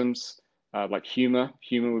mechanisms like humor.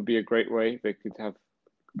 Humor would be a great way. They could have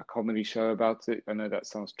a comedy show about it. I know that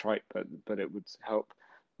sounds trite, but it would help,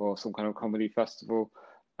 or some kind of comedy festival.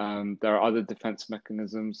 There are other defense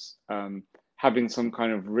mechanisms. Having some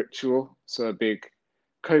kind of ritual, so a big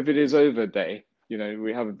COVID is over day. You know,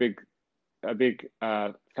 we have a big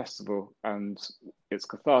festival, and it's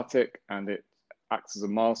cathartic, and it acts as a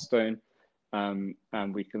milestone, and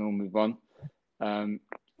we can all move on.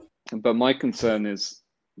 But my concern is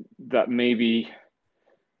that maybe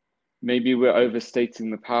we're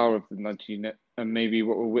overstating the power of the nudge unit, and maybe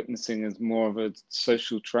what we're witnessing is more of a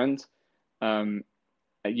social trend.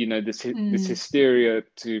 You know, this hysteria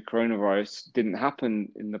to coronavirus didn't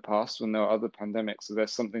happen in the past when there were other pandemics. So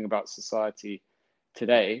there's something about society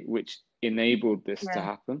today which enabled this to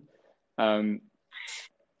happen.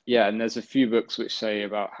 Yeah, and there's a few books which say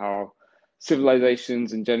about how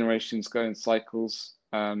civilizations and generations go in cycles.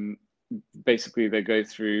 Basically, they go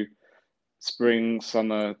through spring,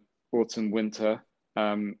 summer, autumn, winter,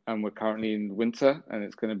 and we're currently in winter, and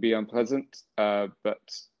it's going to be unpleasant, but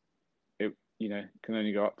it, you know, can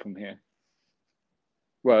only go up from here.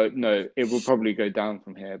 Well, no, it will probably go down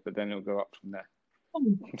from here, but then it'll go up from there.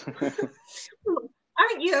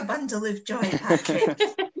 Aren't you a bundle of joy, Patrick?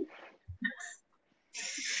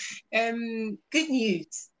 Good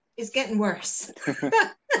news. It's getting worse.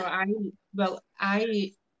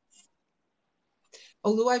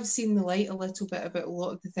 Although I've seen the light a little bit about a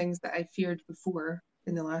lot of the things that I feared before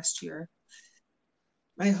in the last year,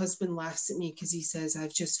 my husband laughs at me because he says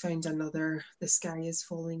I've just found another the sky is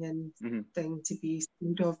falling in thing to be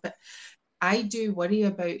scared of. But I do worry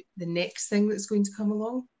about the next thing that's going to come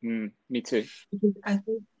along. Me too. Because I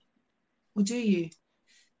think, well, do you?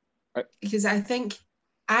 Because I think,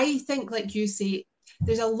 like you say,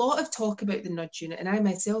 there's a lot of talk about the nudge unit, and I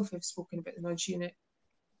myself have spoken about the nudge unit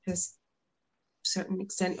to a certain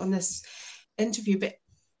extent on this interview, but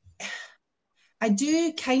I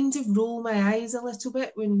do kind of roll my eyes a little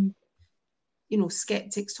bit when, you know,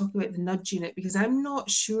 skeptics talk about the nudge unit, because I'm not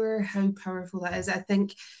sure how powerful that is. I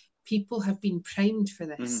think people have been primed for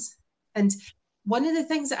this. And one of the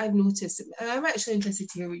things that I've noticed, and I'm actually interested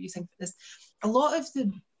to hear what you think of this, a lot of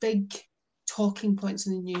the big talking points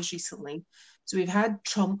in the news recently, so we've had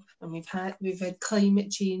Trump, and we've had climate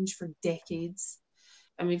change for decades,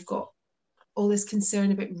 and we've got all this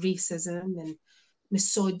concern about racism and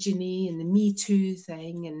misogyny and the Me Too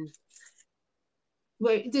thing, and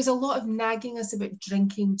there's a lot of nagging us about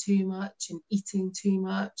drinking too much and eating too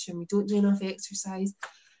much, and we don't do enough exercise.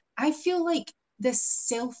 I feel like this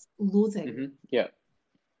self-loathing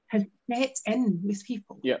has set in with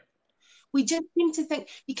people. We just seem to think,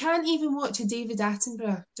 you can't even watch a David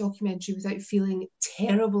Attenborough documentary without feeling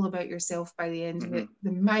terrible about yourself by the end of it.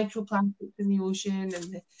 The microplastics in the ocean, and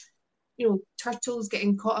the, you know, turtles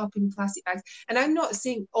getting caught up in plastic bags. And I'm not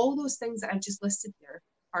saying all those things that I've just listed there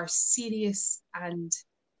are serious and,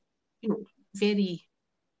 you know, very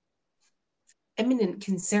imminent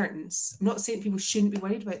concerns. I'm not saying people shouldn't be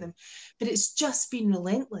worried about them, but it's just been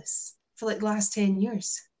relentless for like the last 10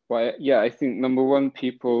 years. Well, yeah, I think number one,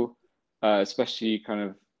 people, especially kind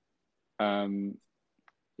of,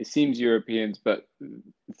 it seems Europeans, but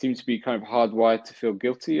it seems to be kind of hardwired to feel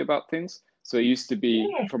guilty about things. So it used to be,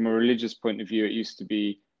 from a religious point of view, it used to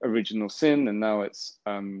be original sin, and now it's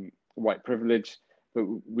white privilege. But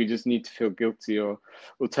we just need to feel guilty. Or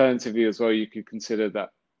alternatively as well, you could consider that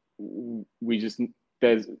we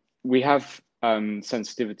have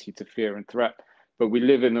sensitivity to fear and threat, but we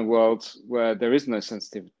live in a world where there is no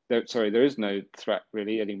there is no threat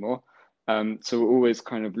really anymore. So we're always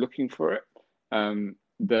kind of looking for it.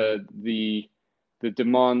 The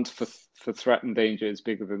demand for threat and danger is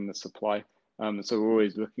bigger than the supply. So we're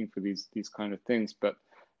always looking for these kind of things. But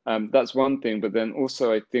that's one thing. But then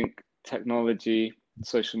also, I think technology,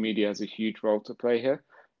 social media has a huge role to play here.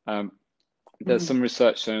 There's some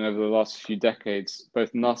research showing over the last few decades,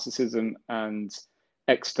 both narcissism and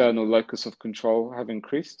external locus of control have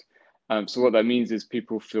increased. So what that means is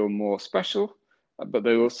people feel more special, but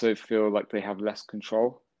they also feel like they have less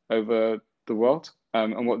control over the world.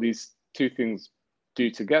 And what these two things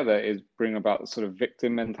do together is bring about a sort of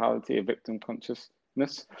victim mentality, a victim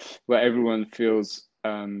consciousness, where everyone feels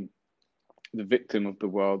the victim of the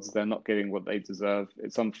world. They're not getting what they deserve.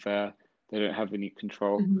 It's unfair. They don't have any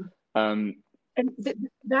control. And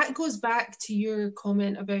that goes back to your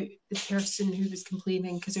comment about the person who was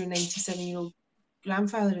complaining because her 97-year-old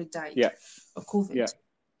grandfather had died of COVID.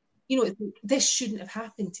 you know, this shouldn't have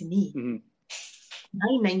happened to me.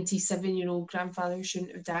 My 97-year-old grandfather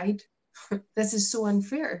shouldn't have died. This is so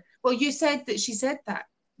unfair. Well, you said that she said that.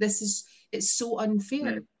 It's so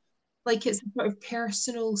unfair. Like it's a sort of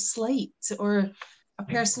personal slight or a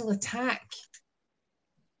personal attack.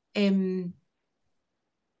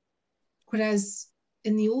 Whereas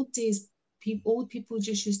in the old days, old people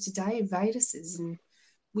just used to die of viruses, and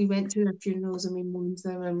we went to their funerals and we mourned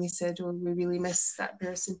them and we said, oh, we really miss that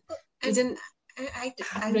person. We didn't.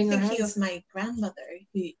 I'm thinking of my grandmother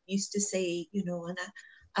who used to say, you know, and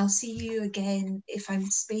I'll see you again if I'm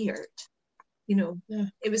spared. You know,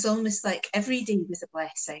 it was almost like every day was a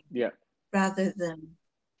blessing. Yeah. Rather than,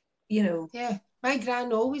 you know. Yeah. My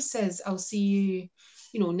gran always says, I'll see you,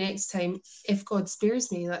 you know, next time if God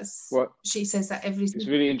spares me. That's what she says that every It's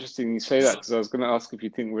really interesting you say that, because I was going to ask if you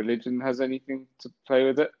think religion has anything to play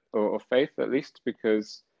with it, or faith at least,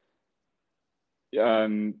 because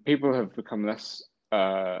people have become less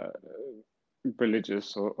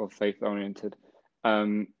religious or faith oriented,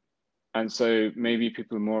 and so maybe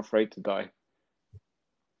people are more afraid to die.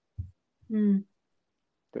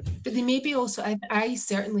 But they maybe also, I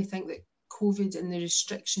certainly think that COVID and the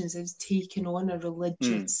restrictions has taken on a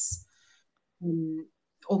religious,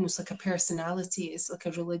 almost like a personality. It's like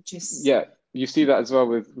a religious. Yeah, you see that as well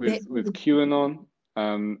with QAnon,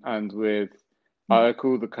 and with, I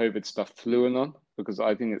call the COVID stuff Fluanon, because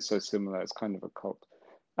I think it's so similar. It's kind of a cult.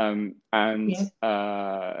 And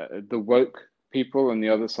the woke people on the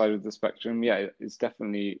other side of the spectrum, it's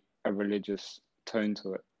definitely a religious tone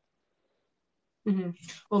to it.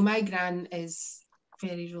 Well, my gran is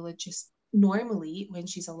very religious. Normally, when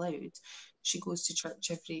she's allowed, she goes to church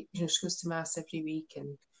she goes to mass every week,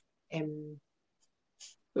 and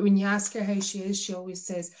but when you ask her how she is, she always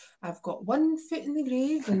says, "I've got one foot in the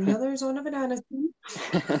grave and the other's on a banana tree."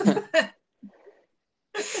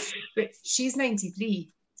 But she's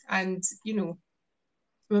 93, and you know,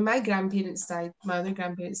 when my other grandparents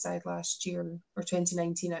died last year, or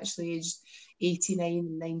 2019 actually, aged 89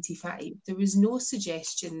 and 95, there was no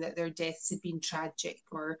suggestion that their deaths had been tragic,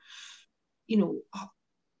 or, you know,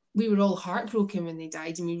 we were all heartbroken when they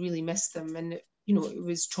died and we really missed them, and you know, it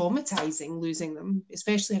was traumatizing losing them,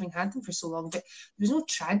 especially having had them for so long, but there was no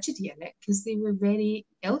tragedy in it because they were very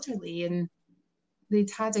elderly and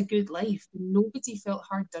they'd had a good life and nobody felt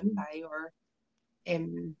hard done by, or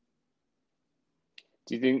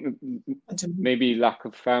do you think maybe lack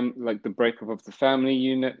of like the breakup of the family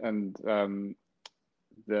unit and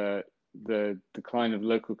the decline of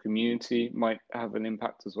local community might have an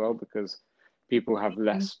impact as well, because people have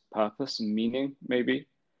less purpose and meaning, maybe?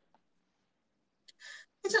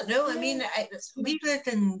 I don't know. I mean, we live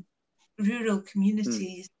in rural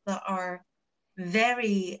communities that are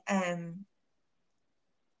very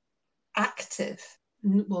active.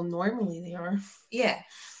 Well, normally they are. Yeah.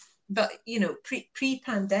 But, you know,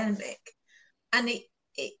 pre-pandemic, and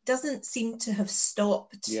it doesn't seem to have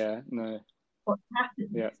stopped. Yeah, no. What happened?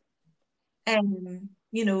 Yeah.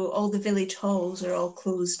 You know, all the village halls are all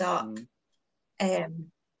closed up.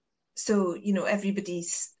 So, you know,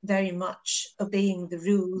 everybody's very much obeying the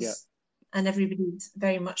rules, and everybody's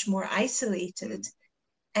very much more isolated.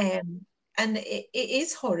 And it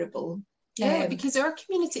is horrible. Yeah, because our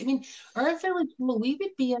community, I mean, our village, well, we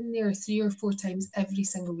would be in there 3 or 4 times every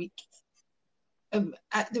single week.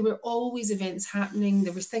 There were always events happening.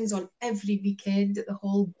 There was things on every weekend at the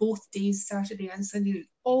hall, both days, Saturday and Sunday. There was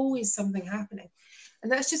always something happening. And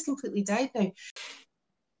that's just completely died now.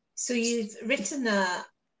 So you've written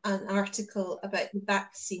an article about the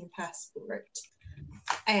vaccine passport.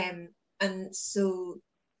 And so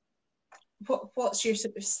what's your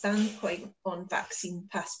sort of standpoint on vaccine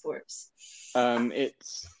passports?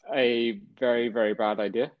 It's a very, very bad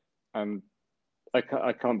idea.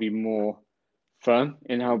 I can't be more firm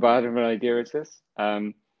in how bad of an idea it is.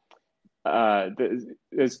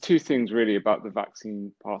 There's 2 things really about the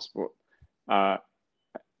vaccine passport.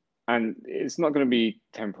 And it's not going to be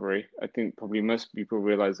temporary. I think probably most people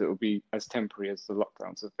realize it will be as temporary as the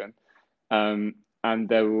lockdowns have been. And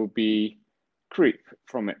there will be creep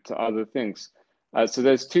from it to other things. So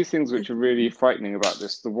there's 2 things which are really frightening about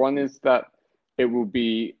this. The one is that it will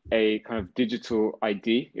be a kind of digital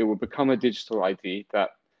ID. It will become a digital ID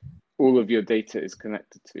that all of your data is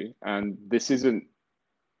connected to. And this isn't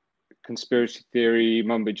conspiracy theory,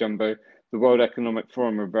 mumbo jumbo. The World Economic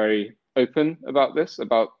Forum are very open about this,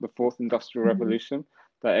 about the 4th Industrial Revolution,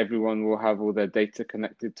 that everyone will have all their data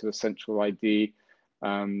connected to a central ID,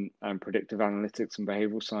 and predictive analytics and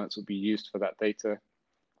behavioral science will be used for that data.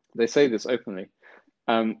 They say this openly.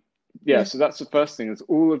 Yeah, so that's the first thing, is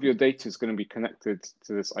all of your data is going to be connected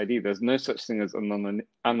to this ID. There's no such thing as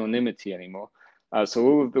anonymity anymore. So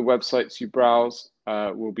all of the websites you browse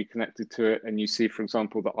will be connected to it. And you see, for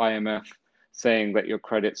example, the IMF saying that your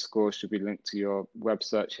credit score should be linked to your web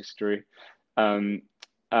search history.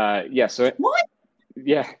 Yeah, so What?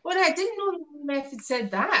 Yeah. Well, I didn't know the IMF had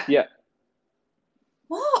said that. Yeah.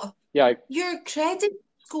 What? Yeah. Your credit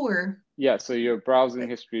score? Yeah, so your browsing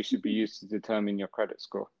history should be used to determine your credit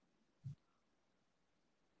score.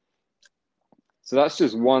 So that's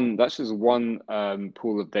just one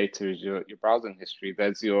pool of data, is your browsing history.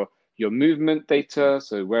 There's your movement data.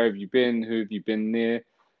 So where have you been? Who have you been near?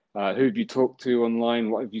 Who have you talked to online?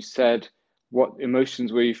 What have you said? What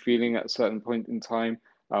emotions were you feeling at a certain point in time?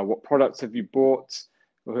 What products have you bought?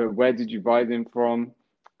 Where did you buy them from?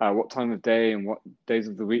 What time of day and what days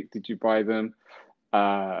of the week did you buy them?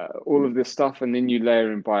 All of this stuff, and then you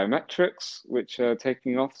layer in biometrics, which are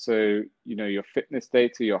taking off. So, your fitness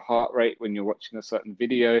data, your heart rate when you're watching a certain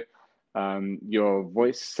video, your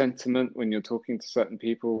voice sentiment when you're talking to certain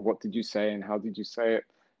people, what did you say and how did you say it,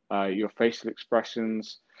 your facial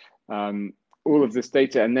expressions, all of this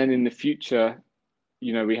data. And then in the future,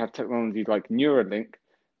 we have technology like Neuralink,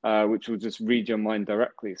 which will just read your mind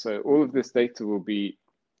directly. So all of this data will be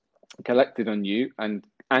collected on you and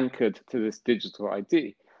anchored to this digital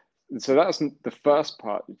ID. And so that's the first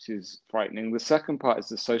part, which is frightening. The second part is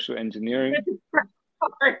the social engineering.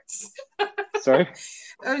 Sorry?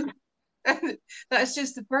 That's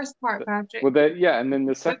just the first part, Patrick. Well, and then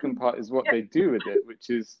the second part is what they do with it, which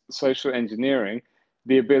is social engineering,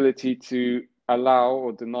 the ability to allow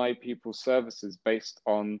or deny people services based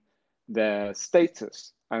on their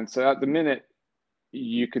status. And so at the minute,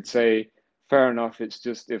 you could say, fair enough, it's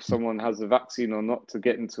just if someone has a vaccine or not to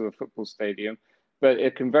get into a football stadium. But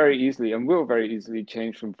it can very easily and will very easily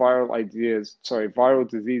change from viral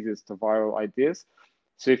diseases to viral ideas.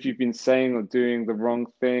 So if you've been saying or doing the wrong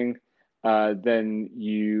thing, then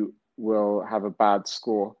you will have a bad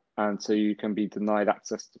score. And so you can be denied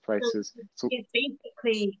access to places. So it's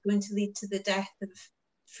basically going to lead to the death of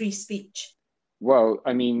free speech. Well,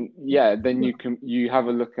 I mean, yeah, then you have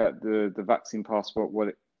a look at the vaccine passport, what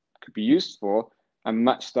it could be used for, and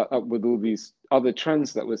match that up with all these other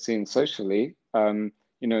trends that we're seeing socially. In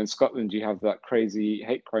Scotland, you have that crazy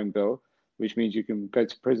hate crime bill, which means you can go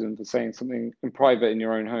to prison for saying something in private in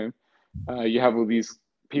your own home. You have all these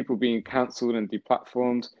people being cancelled and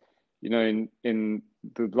deplatformed. In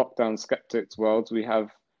the lockdown skeptics world, we have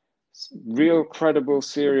real, credible,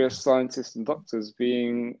 serious scientists and doctors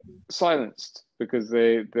being silenced because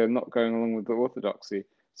they're not going along with the orthodoxy.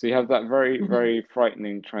 So you have that very, very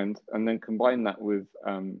frightening trend, and then combine that with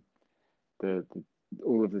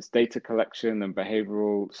all of this data collection and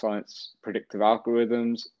behavioral science predictive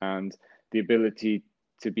algorithms and the ability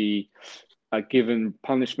to be given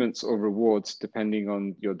punishments or rewards depending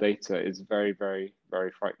on your data is very, very, very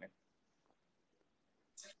frightening.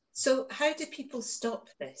 So how do people stop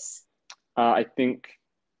this? I think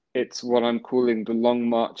it's what I'm calling the long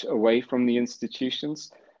march away from the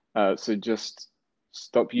institutions. So just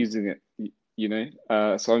stop using it,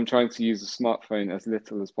 So I'm trying to use a smartphone as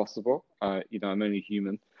little as possible. I'm only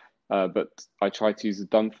human, but I try to use a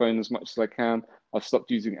dumb phone as much as I can. I've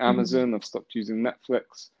stopped using Amazon. I've stopped using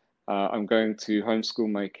Netflix. I'm going to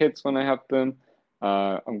homeschool my kids when I have them.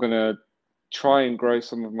 I'm going to try and grow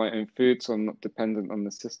some of my own food so I'm not dependent on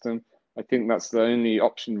the system. I think that's the only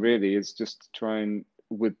option really, is just to try and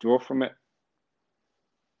withdraw from it.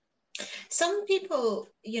 Some people,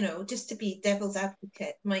 just to be devil's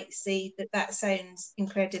advocate, might say that sounds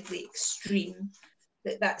incredibly extreme,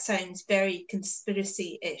 that sounds very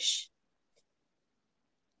conspiracy-ish.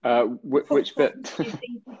 Which bit?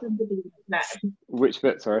 Which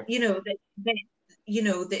bit? Sorry.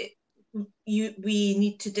 That we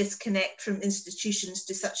need to disconnect from institutions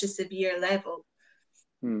to such a severe level.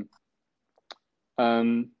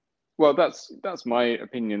 Well, that's my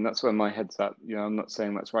opinion. That's where my head's at. I'm not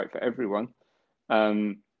saying that's right for everyone,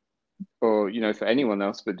 or for anyone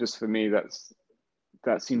else, but just for me,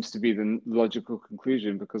 that seems to be the logical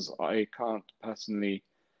conclusion, because I can't personally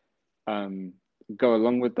go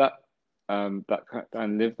along with that and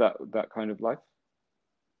live that kind of life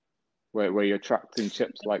where you're trapped in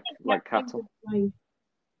chips like cattle.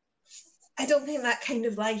 I don't think that kind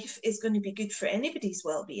of life is going to be good for anybody's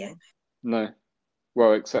well-being. No.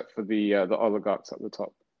 Well, except for the oligarchs at the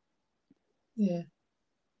top. Yeah.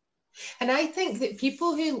 And I think that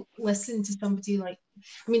people who listen to somebody like,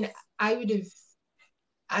 I would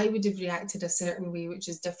have reacted a certain way, which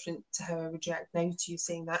is different to how I would react now to you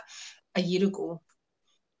saying that a year ago.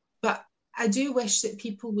 But I do wish that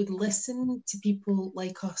people would listen to people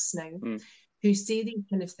like us now who say these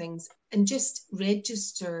kind of things and just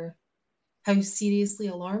register how seriously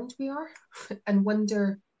alarmed we are and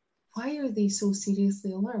wonder, why are they so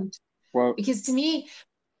seriously alarmed? Well, because to me,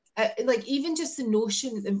 like even just the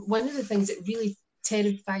notion, one of the things that really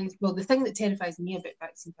terrifies, well, the thing that terrifies me about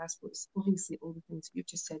vaccine passports, obviously all the things you've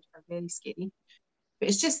just said are very scary, but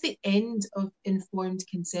it's just the end of informed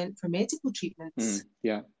consent for medical treatments.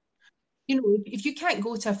 Yeah. You know, if you can't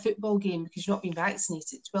go to a football game because you're not being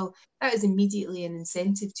vaccinated, well, that is immediately an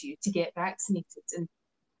incentive to you to get vaccinated, and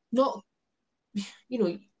not, you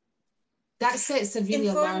know, that sets a really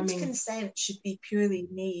Informed alarming. consent should be purely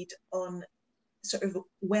made on sort of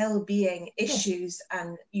well-being issues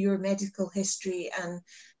and your medical history and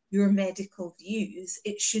your medical views.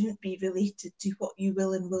 It shouldn't be related to what you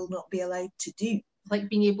will and will not be allowed to do. Like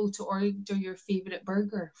being able to order your favorite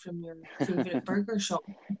burger from your favorite burger shop.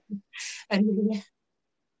 And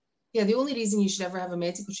yeah, the only reason you should ever have a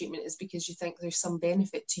medical treatment is because you think there's some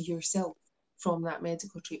benefit to yourself from that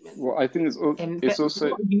medical treatment. Well, I think it's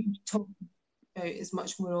also what you talk about is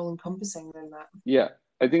much more all-encompassing than that. Yeah,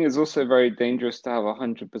 I think it's also very dangerous to have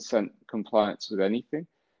 100% compliance with anything.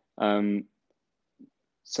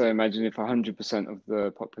 So imagine if 100% of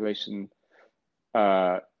the population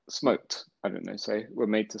smoked, I don't know, say, were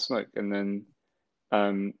made to smoke, and then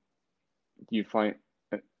you find,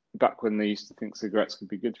 back when they used to think cigarettes could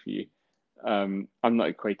be good for you, I'm not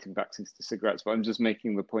equating vaccines to cigarettes, but I'm just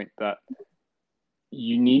making the point that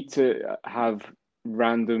you need to have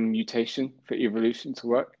random mutation for evolution to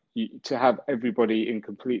work. To have everybody in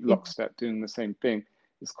complete lockstep doing the same thing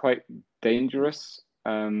is quite dangerous,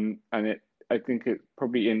 and I think it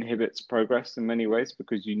probably inhibits progress in many ways,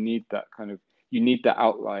 because you need that the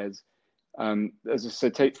outliers. As I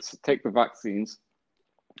said, take the vaccines.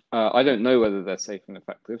 I don't know whether they're safe and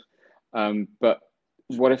effective, but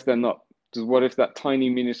what if they're not? What if that tiny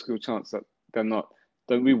minuscule chance that they're not?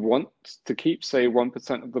 Don't we want to keep, say,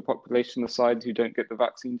 1% of the population aside who don't get the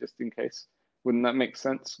vaccine just in case? Wouldn't that make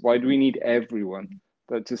sense? Why do we need everyone?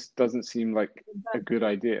 That just doesn't seem like a good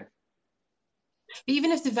idea.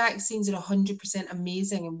 Even if the vaccines are 100%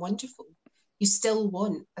 amazing and wonderful, you still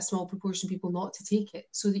want a small proportion of people not to take it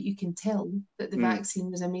so that you can tell that the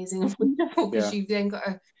vaccine was amazing and wonderful, because you've then got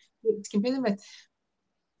to compare them with.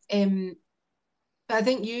 But I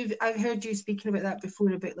think I've heard you speaking about that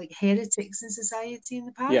before, about like heretics in society in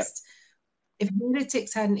the past. Yeah. If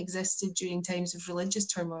heretics hadn't existed during times of religious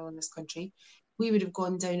turmoil in this country, we would have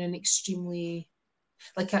gone down an extremely,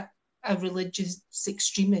 like a religious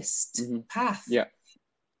extremist path. Yeah.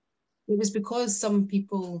 It was because some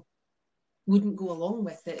people wouldn't go along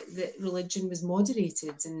with it that religion was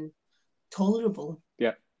moderated and tolerable.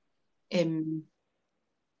 Yeah.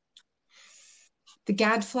 The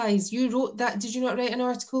gadflies, you wrote that, did you not write an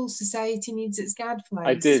article, Society Needs Its Gadflies?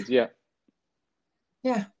 I did, yeah.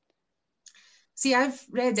 Yeah. See, I've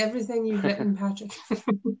read everything you've written, Patrick.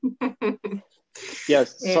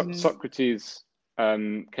 Yes, Socrates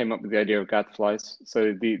came up with the idea of gadflies.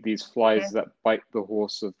 So these flies that bite the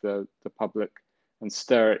horse of the public and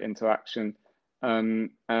stir it into action.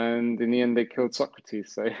 And in the end, they killed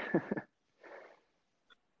Socrates. So.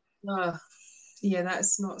 Yeah,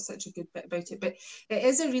 that's not such a good bit about it. But it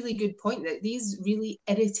is a really good point that these really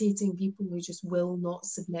irritating people who just will not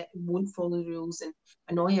submit and won't follow the rules and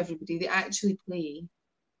annoy everybody, they actually play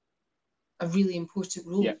a really important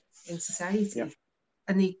role in society. Yeah.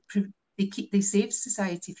 And they save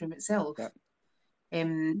society from itself. Yeah.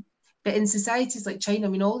 But in societies like China, I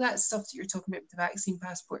mean, all that stuff that you're talking about with the vaccine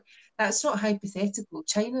passport, that's not hypothetical.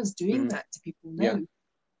 China's doing that to people now. Yeah.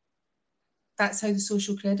 That's how the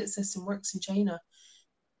social credit system works in China.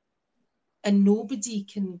 And nobody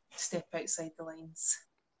can step outside the lines,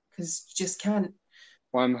 because you just can't.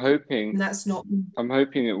 Well, I'm hoping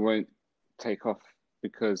it won't take off,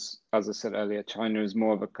 because, as I said earlier, China is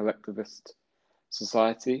more of a collectivist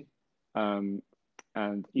society. And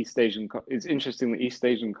East Asian, it's interesting that East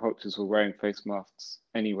Asian cultures were wearing face masks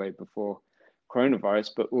anyway before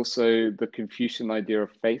coronavirus, but also the Confucian idea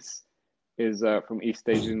of face is from East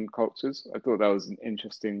Asian cultures. I thought that was an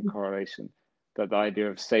interesting correlation, that the idea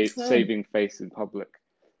of saving face in public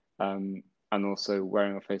and also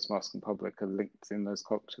wearing a face mask in public are linked in those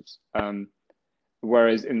cultures.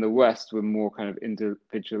 Whereas in the West, we're more kind of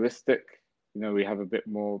individualistic. You know, we have a bit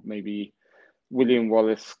more maybe William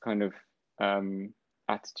Wallace kind of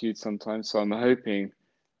attitude sometimes. So I'm hoping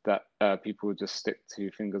that people will just stick to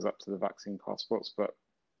fingers up to the vaccine passports, but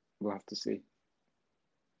we'll have to see.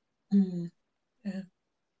 Yeah.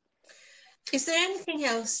 Is there anything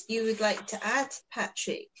else you would like to add,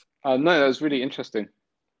 Patrick? No, that was really interesting.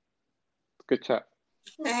 Good chat.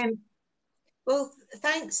 Well,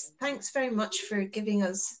 thanks very much for giving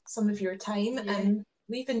us some of your time, and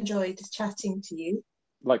we've enjoyed chatting to you.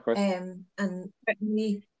 Likewise. And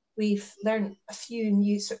certainly we've learned a few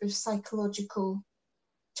new sort of psychological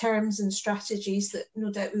terms and strategies that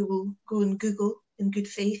no doubt we will go and Google in good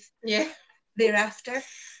faith thereafter.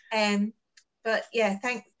 But yeah,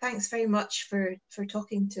 thanks very much for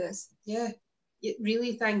talking to us. Yeah,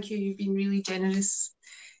 really, thank you. You've been really generous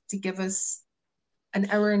to give us an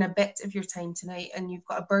hour and a bit of your time tonight, and you've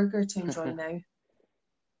got a burger to enjoy now.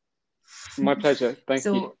 My pleasure. Thank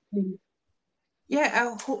you. Yeah,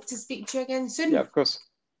 I'll hope to speak to you again soon. Yeah, of course.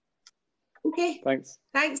 Okay. Thanks.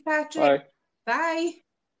 Thanks, Patrick. Bye. Bye.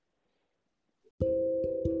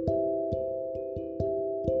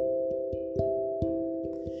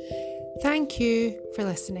 Thank you for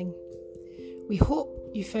listening. We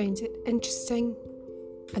hope you found it interesting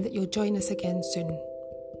and that you'll join us again soon.